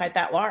that's been quite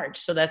that large.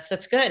 So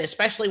that's good,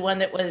 especially one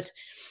that was,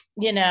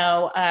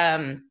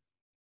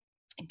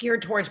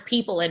 geared towards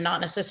people and not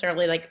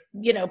necessarily like,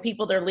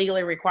 people that are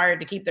legally required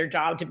to keep their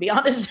job to be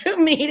on a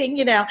Zoom meeting.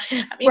 Right.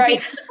 People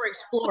that we're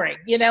exploring.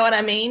 You know what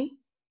I mean?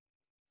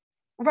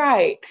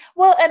 Right.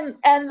 Well,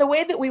 and the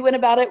way that we went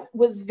about it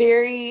was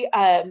very.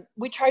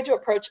 We tried to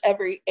approach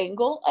every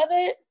angle of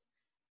it.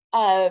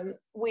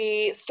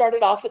 We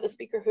started off with a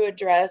speaker who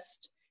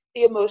addressed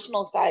the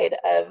emotional side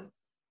of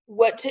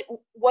what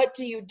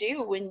do you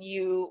do when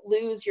you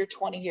lose your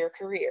 20-year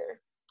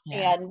career,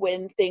 and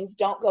when things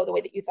don't go the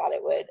way that you thought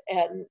it would,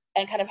 and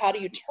kind of how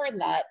do you turn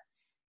that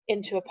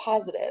into a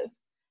positive.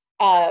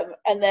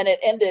 And then it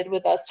ended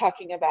with us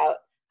talking about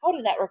how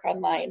to network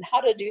online,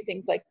 how to do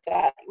things like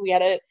that. We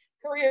had a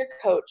career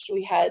coach.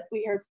 We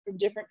heard from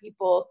different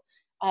people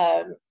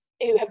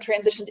who have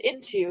transitioned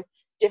into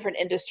different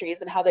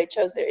industries and how they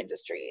chose their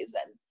industries.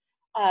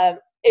 And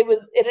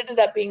it ended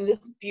up being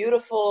this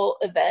beautiful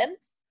event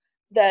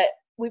that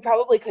we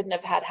probably couldn't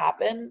have had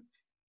happen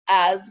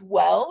as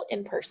well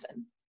in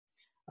person.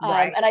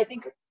 Right. And I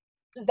think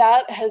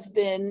that has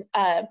been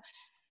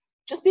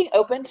just being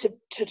open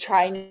to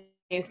trying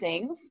new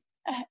things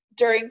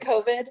during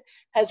COVID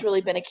has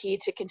really been a key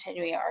to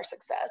continuing our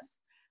success.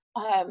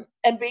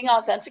 And being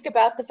authentic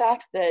about the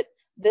fact that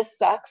this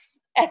sucks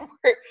and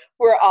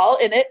we're all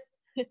in it.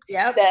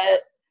 Yep. That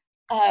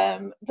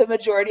the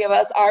majority of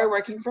us are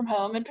working from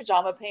home in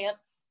pajama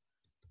pants,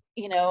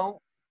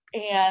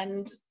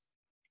 and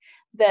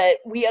that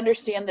we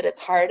understand that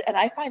it's hard. And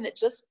I find that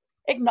just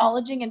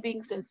acknowledging and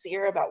being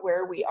sincere about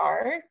where we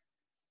are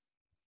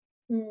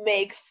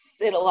makes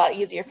it a lot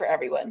easier for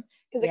everyone,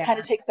 because it kind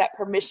of takes that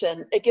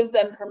permission. It gives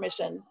them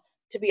permission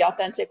to be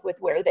authentic with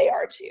where they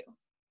are too.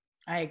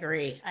 I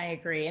agree.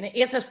 And it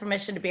gives us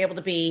permission to be able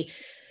to be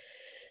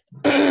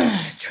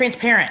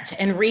transparent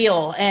and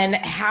real and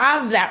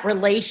have that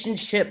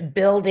relationship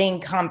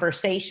building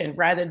conversation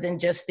rather than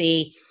just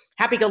the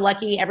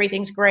happy-go-lucky,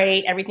 everything's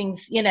great,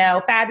 everything's,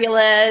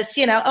 fabulous,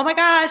 oh my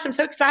gosh, I'm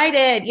so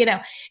excited.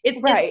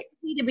 It's right.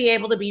 It's to be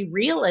able to be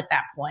real at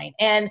that point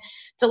and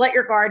to let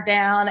your guard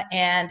down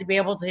and to be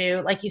able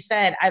to, like you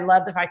said, I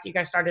love the fact that you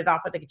guys started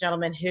off with a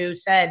gentleman who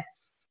said,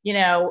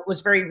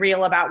 was very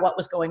real about what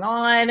was going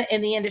on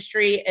in the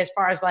industry as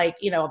far as the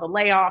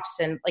layoffs.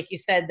 And like you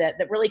said, that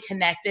really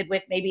connected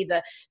with maybe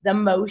the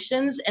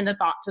emotions and the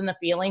thoughts and the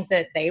feelings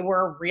that they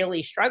were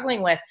really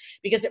struggling with,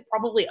 because it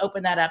probably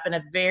opened that up in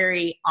a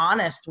very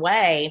honest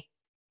way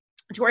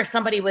to where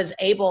somebody was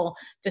able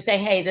to say,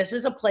 hey, this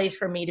is a place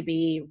for me to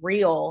be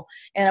real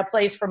and a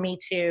place for me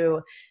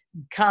to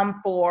come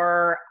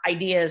for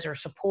ideas or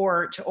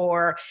support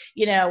or,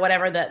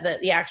 whatever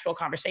the actual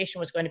conversation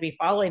was going to be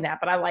following that.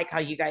 But I like how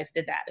you guys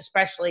did that,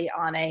 especially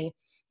on a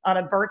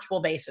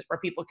virtual basis where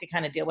people could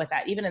kind of deal with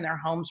that, even in their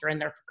homes or in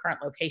their current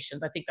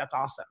locations. I think that's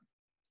awesome.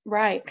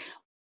 Right.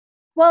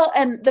 Well,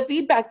 and the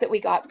feedback that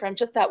we got from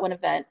just that one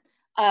event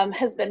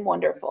has been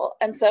wonderful.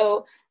 And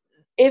so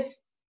if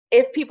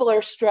people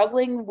are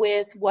struggling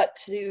with what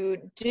to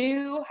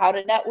do, how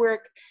to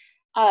network,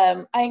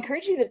 I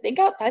encourage you to think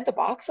outside the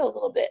box a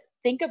little bit.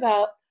 Think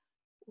about,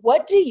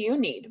 what do you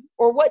need,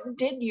 or what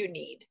did you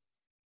need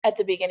at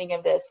the beginning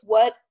of this?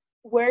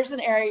 Where's an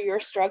area you're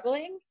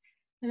struggling?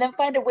 And then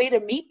find a way to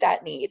meet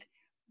that need.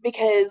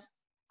 Because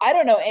I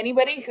don't know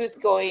anybody who's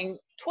going,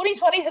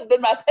 2020 has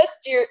been my best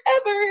year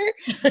ever.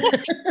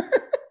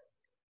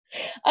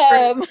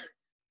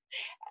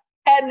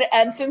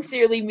 And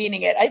sincerely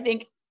meaning it. I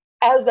think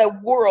as a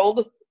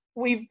world,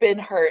 we've been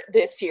hurt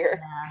this year.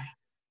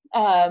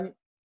 Yeah.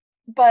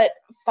 But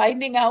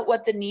finding out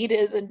what the need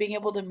is and being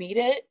able to meet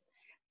it,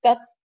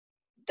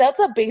 that's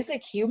a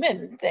basic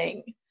human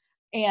thing,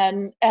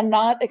 and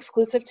not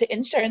exclusive to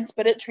insurance,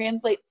 but it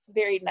translates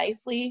very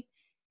nicely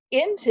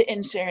into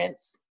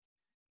insurance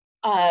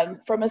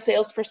from a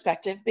sales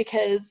perspective,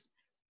 because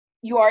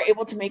you are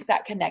able to make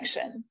that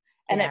connection,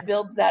 and it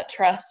builds that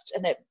trust,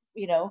 and it,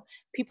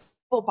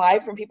 people buy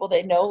from people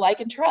they know, like,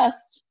 and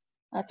trust.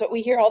 That's what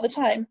we hear all the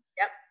time.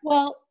 Yep.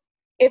 Well,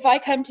 if I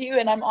come to you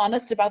and I'm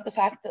honest about the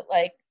fact that,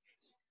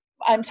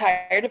 I'm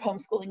tired of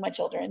homeschooling my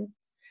children,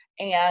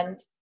 and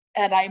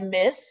I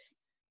miss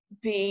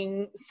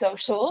being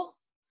social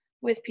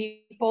with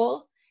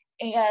people,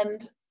 and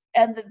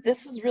that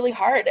this is really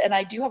hard. And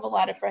I do have a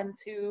lot of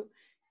friends who,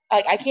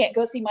 I can't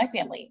go see my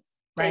family.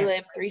 They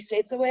live 3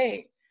 states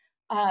away.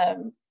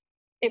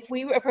 If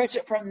we approach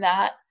it from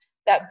that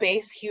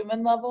base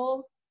human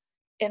level,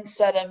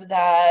 instead of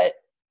that,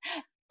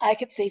 I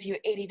could save you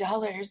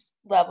 $80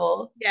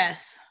 level.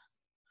 Yes.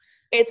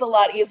 It's a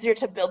lot easier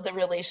to build the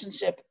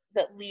relationship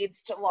that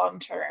leads to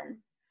long-term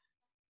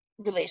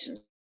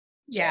relationships.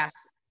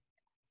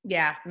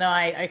 Yeah, no,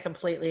 I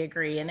completely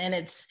agree. And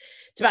it's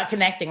about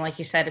connecting. Like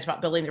you said, it's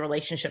about building the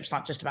relationships,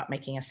 not just about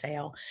making a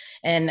sale.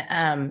 And,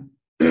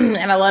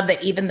 and I love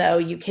that even though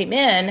you came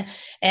in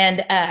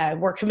and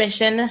were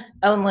commission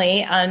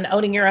only on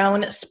owning your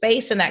own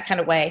space in that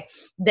kind of way,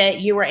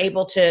 that you were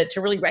able to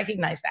really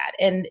recognize that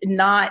and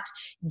not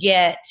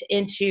get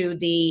into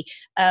the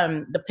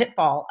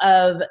pitfall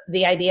of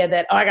the idea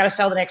that, I got to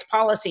sell the next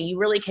policy. You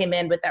really came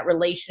in with that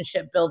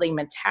relationship building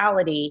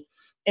mentality,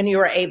 and you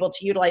were able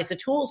to utilize the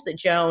tools that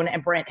Joan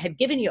and Brent had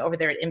given you over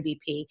there at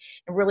MVP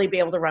and really be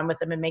able to run with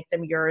them and make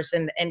them yours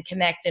and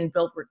connect and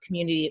build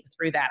community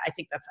through that. I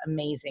think that's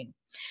amazing.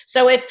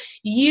 So if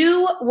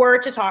you were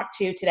to talk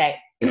to today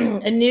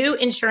a new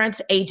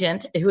insurance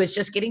agent who is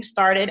just getting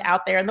started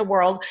out there in the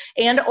world,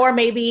 and or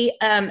maybe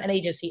an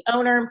agency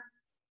owner,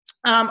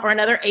 or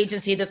another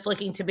agency that's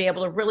looking to be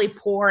able to really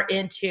pour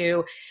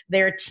into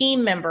their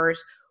team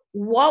members,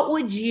 what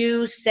would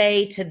you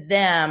say to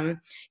them,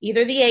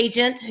 either the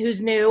agent who's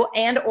new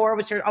and or,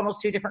 which are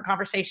almost two different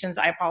conversations.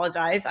 I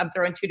apologize. I'm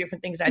throwing two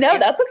different things at you. No,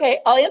 that's okay.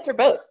 I'll answer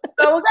both.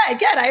 Oh,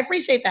 good. I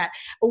appreciate that.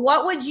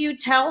 What would you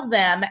tell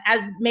them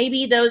as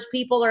maybe those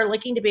people are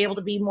looking to be able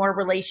to be more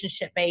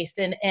relationship based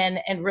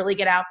and really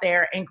get out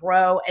there and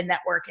grow and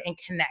network and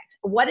connect?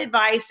 What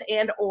advice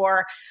and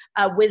or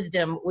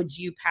wisdom would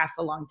you pass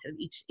along to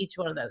each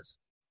one of those?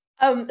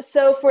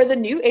 So for the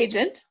new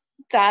agent,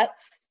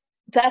 that's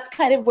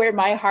kind of where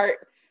my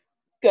heart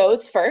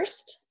goes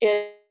first,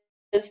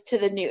 is to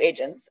the new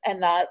agents.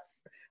 And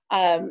that's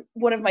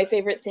one of my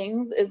favorite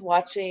things is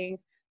watching,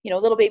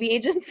 little baby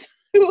agents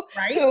who,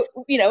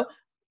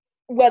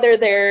 whether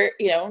they're,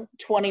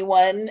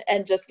 21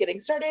 and just getting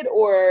started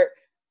or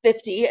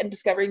 50 and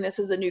discovering this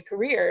as a new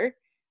career.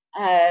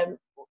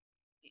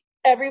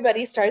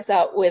 Everybody starts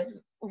out with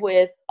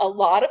a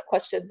lot of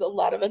questions, a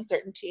lot of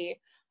uncertainty,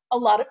 a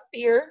lot of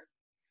fear.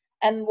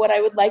 And what I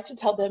would like to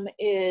tell them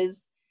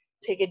is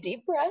take a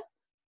deep breath,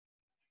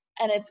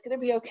 and it's going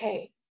to be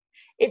okay.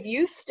 If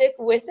you stick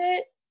with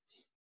it,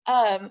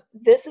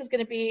 this is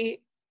going to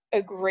be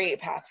a great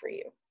path for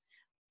you,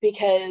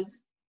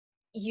 because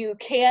you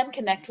can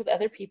connect with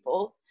other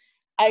people.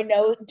 I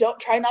know, don't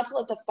try not to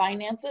let the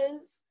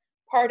finances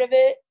part of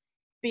it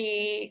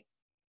be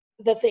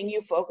the thing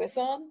you focus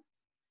on.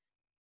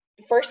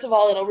 First of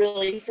all, it'll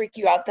really freak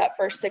you out that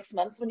first 6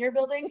 months when you're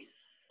building.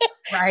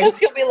 Right.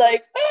 Because you'll be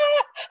like,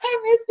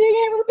 I miss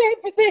being able to pay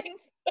for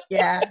things.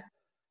 Yeah.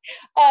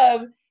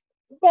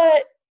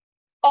 But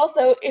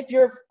also, if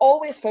you're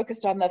always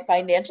focused on the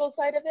financial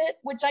side of it,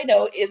 which I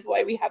know is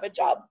why we have a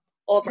job,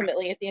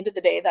 ultimately, right. At the end of the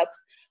day,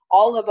 that's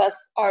all of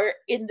us are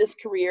in this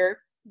career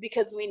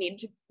because we need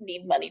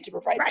money to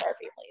provide right. for our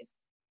families,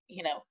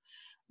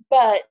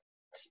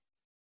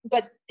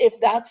 But if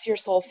that's your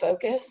sole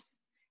focus,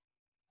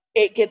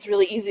 it gets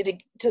really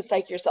easy to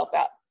psych yourself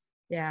out.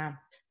 Yeah.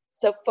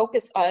 So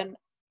focus on,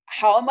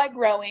 how am I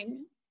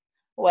growing?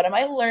 What am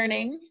I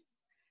learning?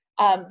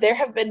 There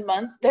have been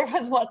months. There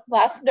was one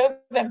last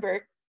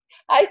November.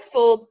 I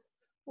sold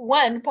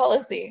one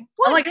policy.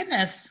 Oh my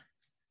goodness.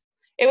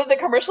 It was a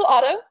commercial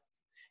auto.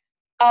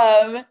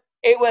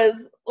 It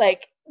was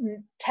like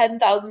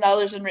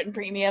 $10,000 in written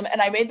premium,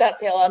 and I made that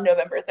sale on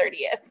November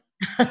 30th.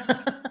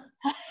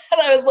 And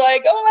I was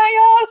like, oh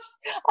my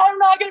gosh, I'm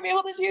not going to be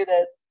able to do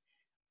this.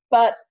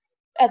 But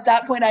at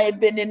that point, I had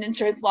been in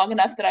insurance long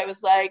enough that I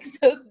was like,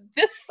 so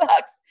this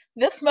sucks.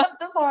 This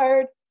month is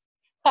hard.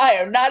 I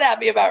am not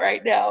happy about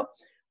right now.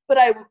 But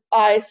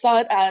I saw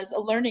it as a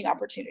learning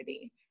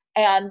opportunity.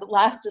 And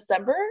last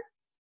December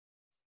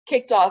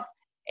kicked off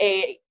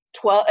an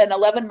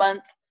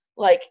 11-month,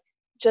 like,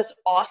 just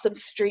awesome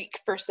streak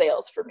for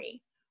sales for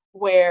me,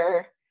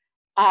 where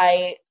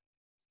I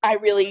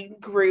really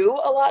grew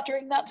a lot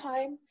during that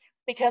time,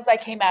 because I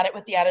came at it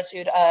with the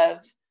attitude of,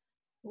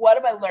 what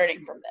am I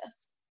learning from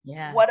this?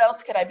 Yeah. What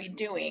else could I be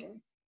doing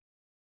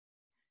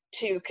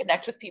to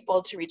connect with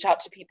people, to reach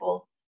out to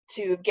people,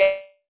 to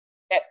get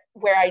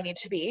where I need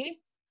to be?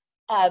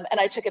 And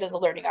I took it as a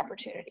learning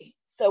opportunity.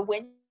 So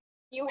when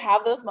you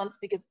have those months,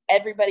 because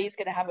everybody's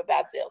going to have a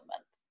bad sales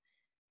month,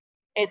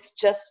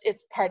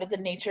 it's part of the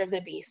nature of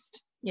the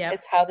beast. Yeah.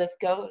 It's how this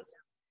goes.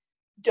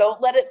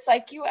 Don't let it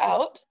psych you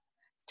out.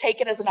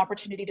 Take it as an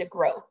opportunity to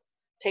grow.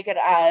 Take it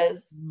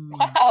as,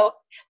 wow,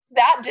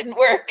 that didn't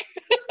work.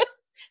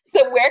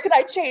 So where can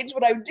I change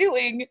what I'm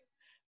doing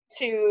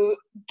to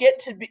get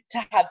to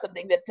have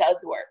something that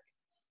does work?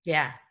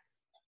 Yeah.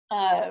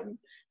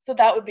 So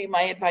that would be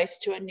my advice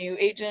to a new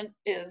agent,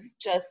 is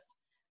just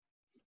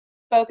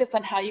focus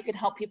on how you can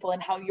help people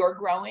and how you're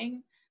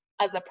growing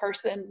as a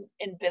person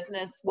in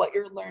business, what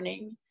you're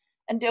learning,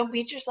 and don't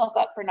beat yourself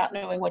up for not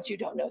knowing what you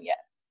don't know yet.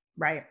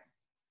 Right.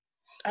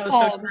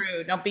 Oh, so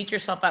true. Don't beat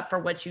yourself up for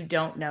what you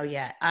don't know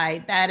yet.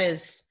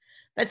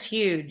 That's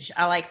huge.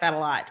 I like that a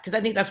lot, because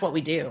I think that's what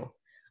we do.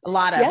 A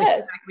lot of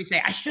we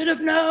say, I should have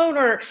known,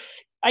 or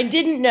I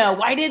didn't know.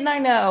 Why didn't I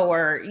know?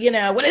 Or,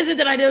 what is it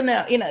that I don't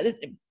know?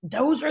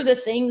 Those are the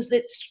things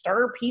that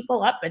stir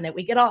people up and that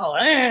we get all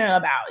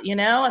about,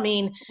 I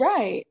mean,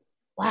 right.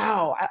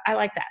 Wow. I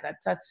like that.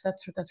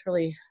 That's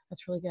really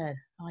good.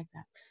 I like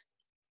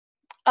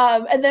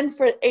that. And then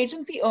for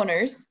agency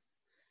owners,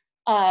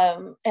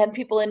 and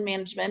people in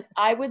management,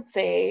 I would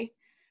say,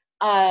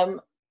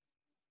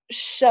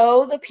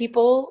 show the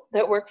people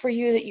that work for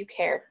you that you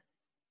care.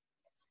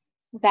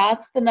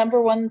 That's the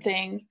number one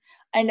thing.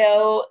 I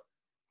know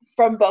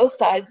from both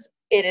sides,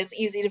 it is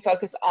easy to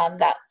focus on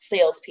that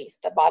sales piece,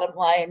 the bottom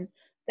line,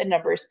 the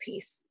numbers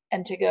piece,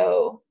 and to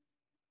go,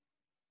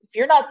 if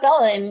you're not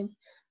selling,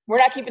 we're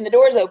not keeping the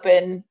doors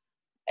open,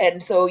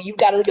 and so you've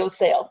got to go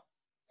sell.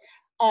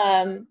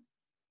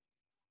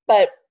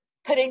 But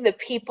putting the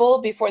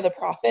people before the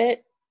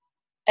profit,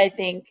 I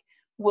think,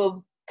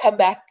 will come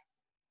back,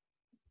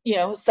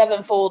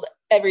 sevenfold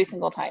every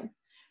single time.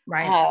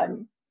 Right.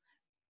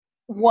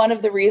 One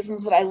of the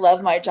reasons that I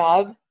love my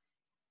job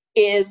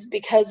is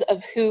because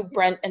of who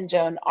Brent and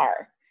Joan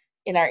are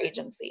in our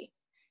agency.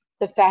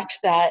 The fact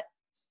that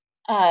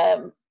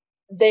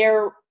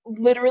they're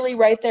literally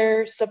right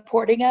there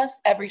supporting us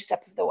every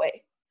step of the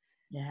way.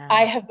 Yeah.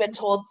 I have been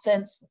told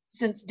since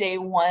day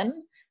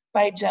one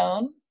by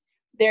Joan,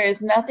 there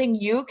is nothing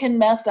you can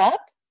mess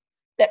up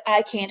that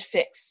I can't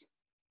fix.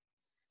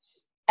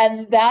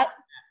 And that,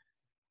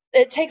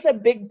 it takes a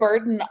big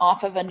burden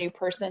off of a new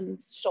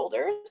person's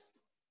shoulders.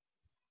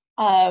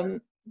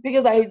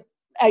 Because I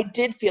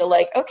did feel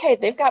like, okay,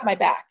 they've got my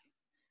back.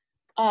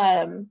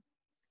 And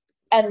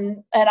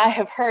I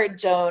have heard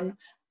Joan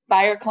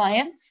fire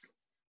clients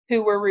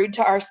who were rude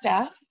to our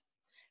staff,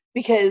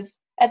 because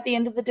at the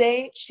end of the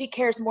day, she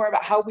cares more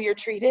about how we are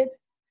treated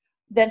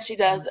than she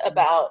does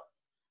about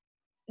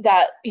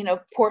that,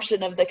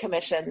 portion of the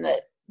commission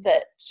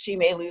that she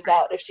may lose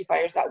out if she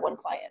fires that one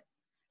client.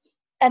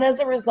 And as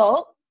a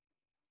result,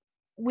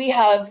 we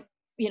have,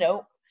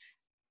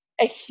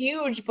 a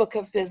huge book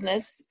of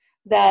business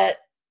that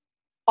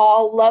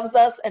all loves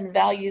us and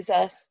values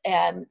us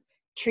and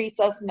treats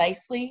us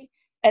nicely,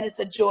 and it's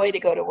a joy to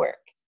go to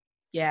work.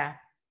 Yeah.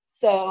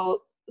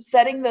 So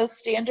setting those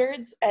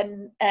standards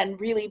and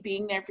really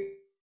being there for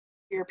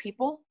your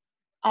people,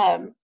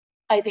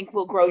 I think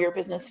will grow your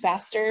business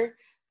faster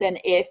than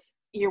if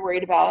you're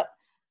worried about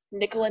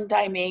nickel and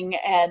diming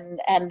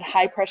and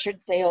high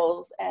pressured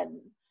sales and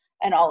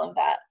all of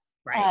that.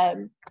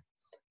 Right.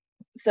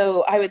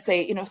 So I would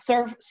say,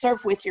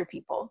 serve with your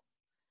people.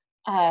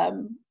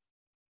 The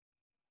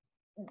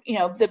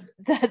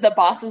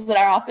bosses at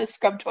our office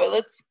scrub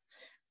toilets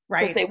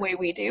right. the same way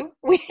we do.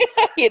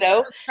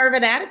 Serve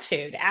an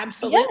attitude.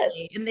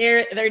 Absolutely. Yes. And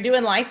they're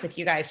doing life with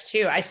you guys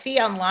too. I see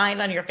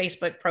online on your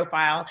Facebook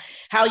profile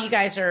how you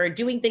guys are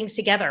doing things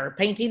together,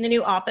 painting the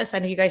new office. I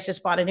know you guys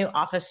just bought a new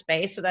office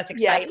space, so that's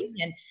exciting.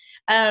 Yes.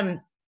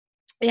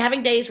 And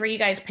having days where you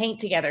guys paint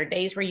together,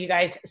 days where you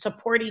guys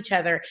support each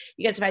other.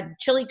 You guys have had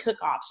chili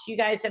cook-offs. You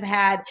guys have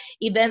had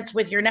events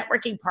with your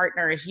networking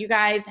partners. You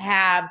guys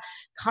have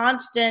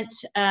constant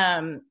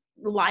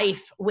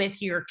life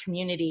with your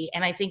community.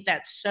 And I think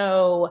that's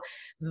so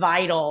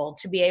vital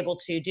to be able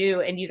to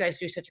do. And you guys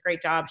do such a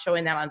great job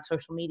showing that on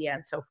social media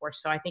and so forth.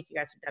 So I think you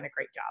guys have done a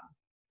great job.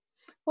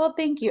 Well,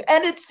 thank you.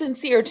 And it's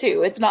sincere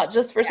too. It's not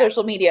just for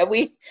social media.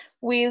 We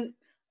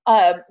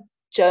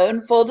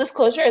Joan, full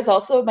disclosure, is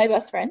also my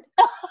best friend.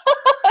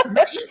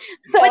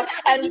 So,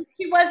 and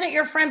she wasn't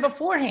your friend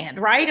beforehand,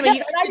 right? I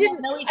mean, I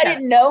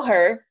didn't know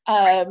her.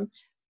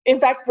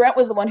 In fact, Brent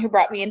was the one who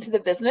brought me into the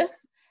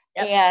business,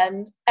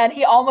 and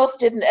he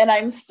almost didn't. And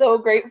I'm so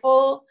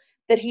grateful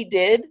that he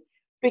did,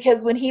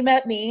 because when he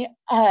met me,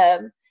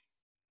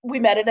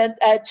 we met at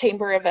a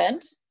chamber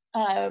event,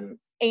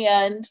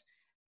 and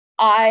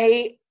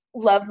I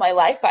love my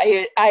life.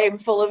 I am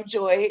full of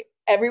joy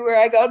everywhere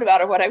I go, no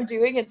matter what I'm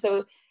doing, and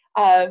so.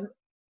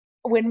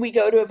 When we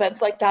go to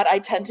events like that, I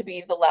tend to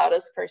be the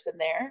loudest person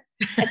there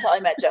until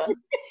I met Joan.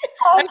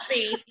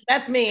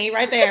 That's me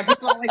right there.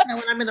 People always know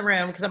when I'm in the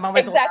room because I'm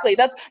always exactly.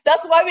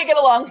 That's why we get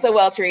along so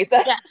well,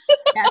 Teresa.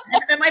 Yes.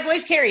 And my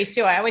voice carries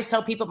too. I always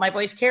tell people my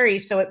voice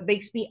carries, so it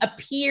makes me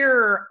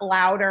appear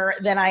louder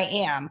than I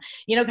am.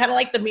 Kind of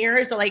like the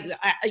mirrors,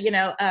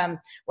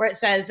 where it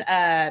says,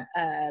 I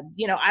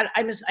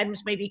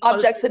must maybe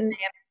objects and.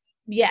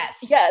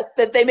 Yes,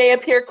 that they may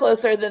appear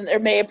closer than, or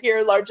may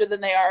appear larger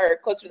than they are, or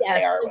closer than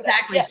they are. Or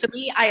exactly. Yes. So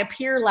me, I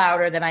appear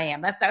louder than I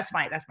am. That's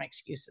my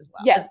excuse as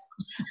well. Yes.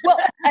 Well,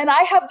 and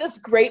I have this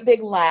great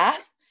big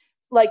laugh,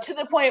 like to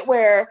the point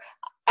where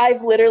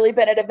I've literally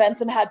been at events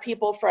and had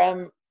people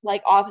from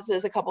like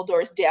offices a couple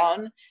doors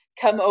down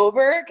come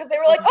over because they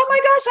were like, "Oh my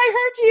gosh, I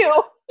heard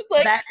you!" It's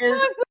like, that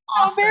is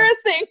awesome.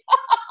 Embarrassing.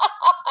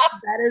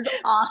 That is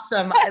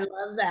awesome. I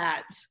love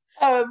that.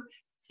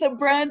 So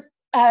Brent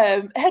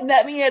had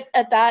met me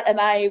at that, and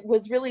I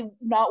was really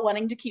not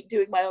wanting to keep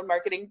doing my own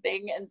marketing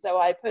thing, and so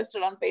I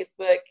posted on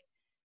Facebook,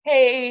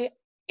 hey,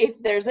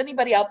 if there's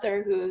anybody out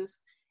there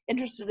who's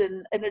interested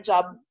in a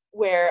job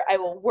where I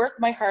will work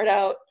my heart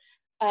out,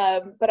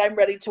 but I'm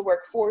ready to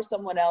work for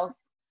someone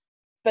else,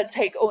 but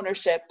take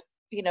ownership,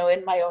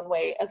 in my own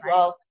way as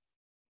well,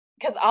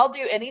 because I'll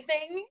do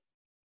anything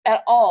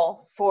at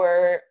all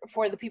for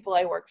the people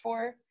I work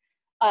for,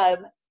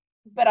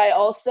 but I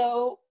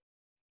also,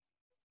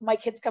 my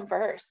kids come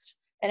first.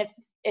 And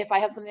if I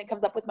have something that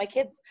comes up with my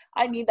kids,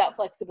 I need that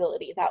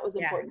flexibility. That was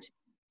important to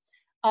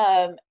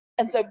me.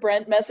 And so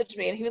Brent messaged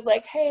me and he was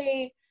like,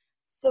 hey,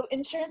 so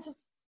insurance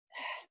is,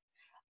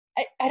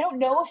 I don't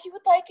know if you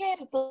would like it.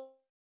 It's a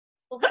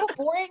little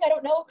boring. I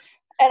don't know.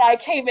 And I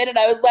came in and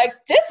I was like,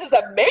 this is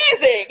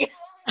amazing.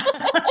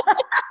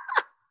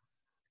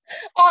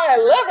 I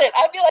love it.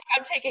 I feel like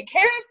I'm taking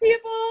care of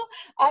people.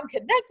 I'm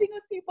connecting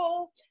with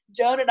people.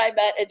 Joan and I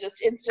met and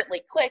just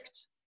instantly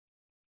clicked.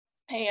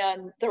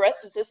 And the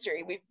rest is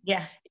history. We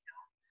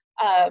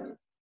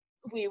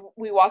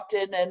walked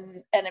in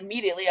and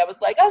immediately I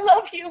was like, I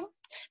love you.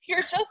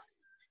 You're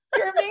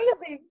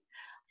amazing.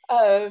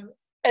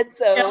 And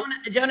so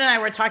Joan and I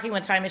were talking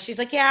one time and she's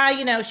like,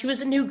 yeah, she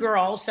was a new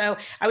girl. So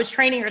I was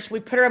training her. So we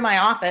put her in my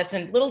office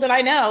and little did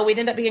I know we'd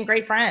end up being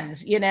great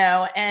friends,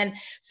 and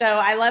so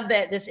I love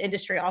that this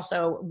industry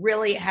also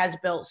really has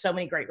built so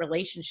many great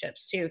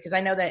relationships too. Cause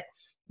I know that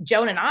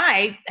Joan and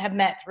I have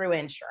met through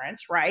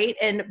insurance, right?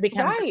 And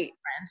become Right.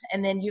 friends.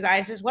 And then you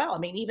guys as well. I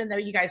mean, even though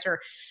you guys are,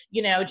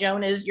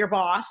 Joan is your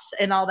boss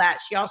and all that,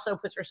 she also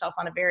puts herself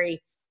on a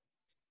very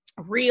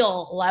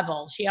real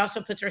level. She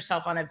also puts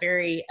herself on a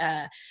very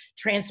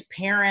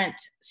transparent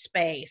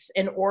space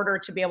in order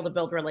to be able to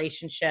build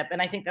relationship.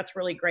 And I think that's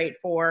really great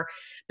for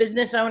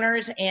business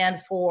owners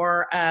and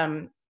for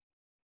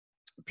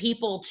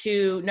people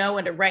to know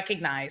and to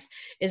recognize,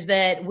 is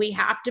that we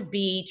have to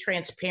be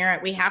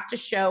transparent. We have to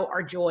show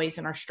our joys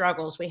and our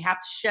struggles. We have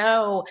to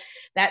show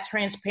that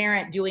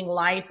transparent doing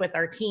life with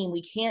our team.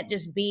 We can't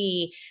just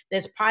be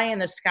this pie in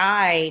the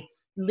sky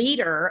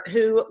leader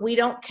who we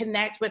don't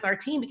connect with our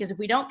team, because if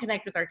we don't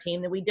connect with our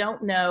team, then we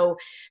don't know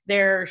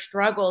their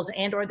struggles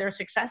and or their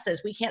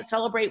successes. We can't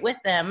celebrate with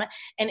them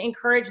and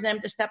encourage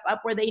them to step up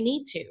where they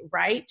need to,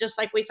 right? Just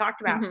like we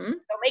talked about. Mm-hmm.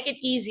 So make it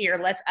easier.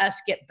 Let's us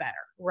get better,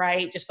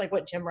 right? Just like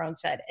what Jim Rohn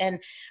said. And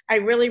I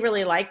really,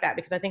 really like that,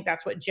 because I think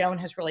that's what Joan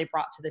has really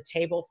brought to the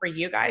table for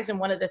you guys. And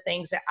one of the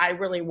things that I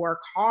really work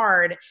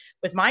hard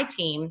with my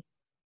team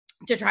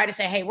to try to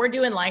say, hey, we're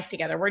doing life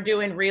together. We're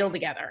doing real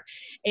together.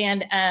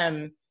 And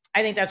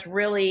I think that's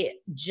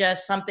really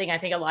just something I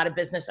think a lot of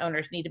business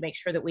owners need to make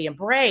sure that we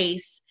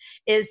embrace,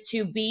 is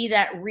to be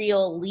that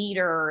real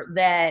leader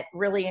that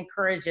really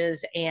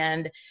encourages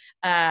and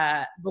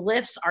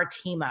lifts our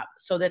team up,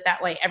 so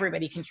that way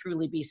everybody can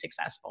truly be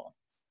successful.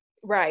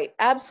 Right.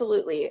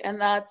 Absolutely. And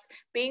that's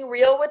being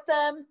real with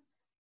them.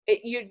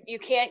 You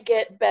can't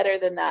get better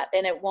than that.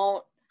 And it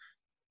won't,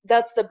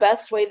 that's the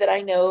best way that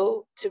I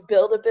know to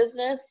build a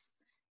business,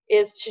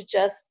 is to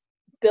just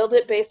build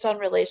it based on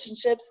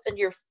relationships, and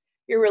your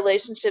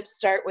relationships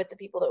start with the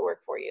people that work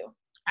for you.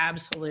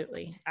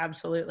 Absolutely.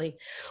 Absolutely.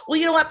 Well,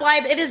 you know what,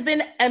 Blythe, it has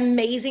been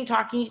amazing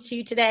talking to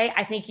you today.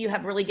 I think you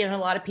have really given a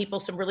lot of people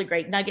some really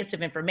great nuggets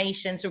of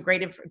information, some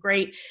great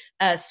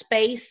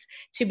space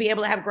to be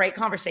able to have great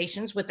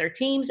conversations with their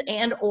teams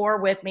and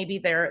or with maybe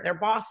their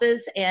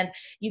bosses. And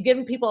you've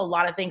given people a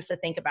lot of things to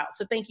think about.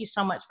 So thank you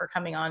so much for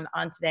coming on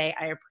today.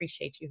 I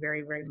appreciate you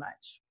very, very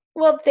much.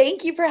 Well,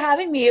 thank you for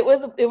having me. It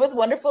was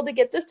wonderful to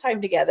get this time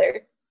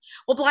together.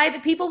 Well, Blythe,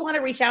 if people want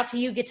to reach out to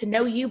you, get to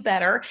know you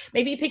better,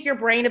 maybe pick your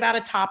brain about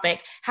a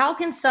topic, how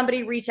can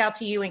somebody reach out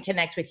to you and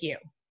connect with you?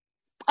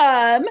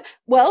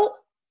 Well,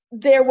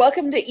 they're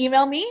welcome to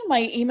email me.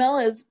 My email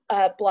is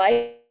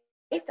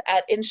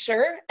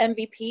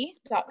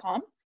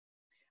blythe@insuremvp.com.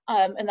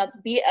 And that's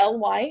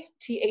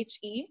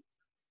BLYTHE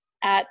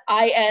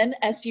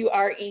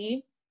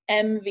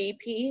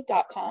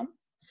 @INSUREMVP.com.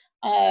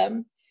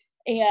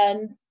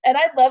 And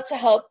I'd love to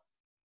help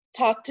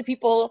talk to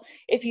people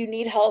if you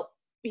need help,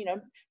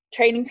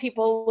 training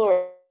people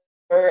or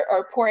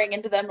pouring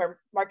into them, or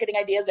marketing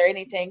ideas or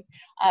anything.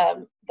 I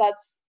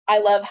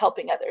love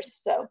helping others.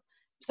 So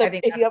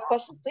if you have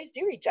questions, please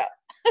do reach out.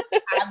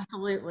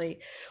 Absolutely.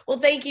 Well,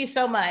 thank you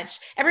so much.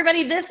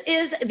 Everybody, this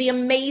is the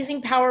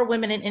amazing Power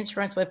Women in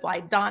Insurance with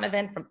Blythe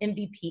Donovan from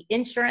MVP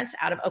Insurance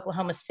out of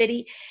Oklahoma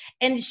City.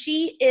 And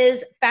she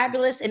is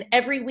fabulous. And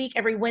every week,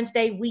 every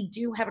Wednesday, we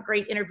do have a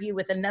great interview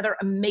with another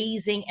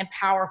amazing and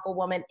powerful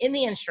woman in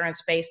the insurance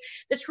space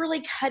that's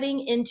really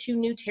cutting into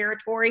new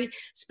territory,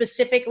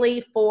 specifically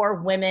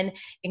for women,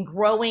 and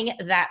growing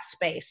that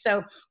space.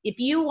 So if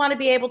you want to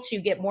be able to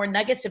get more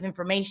nuggets of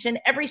information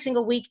every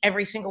single week,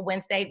 every single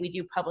Wednesday, we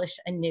do publish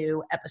a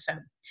new episode.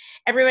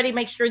 Everybody,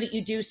 make sure that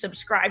you do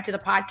subscribe to the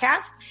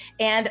podcast,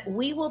 and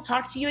we will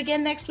talk to you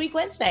again next week,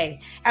 Wednesday.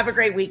 Have a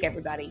great week,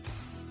 everybody.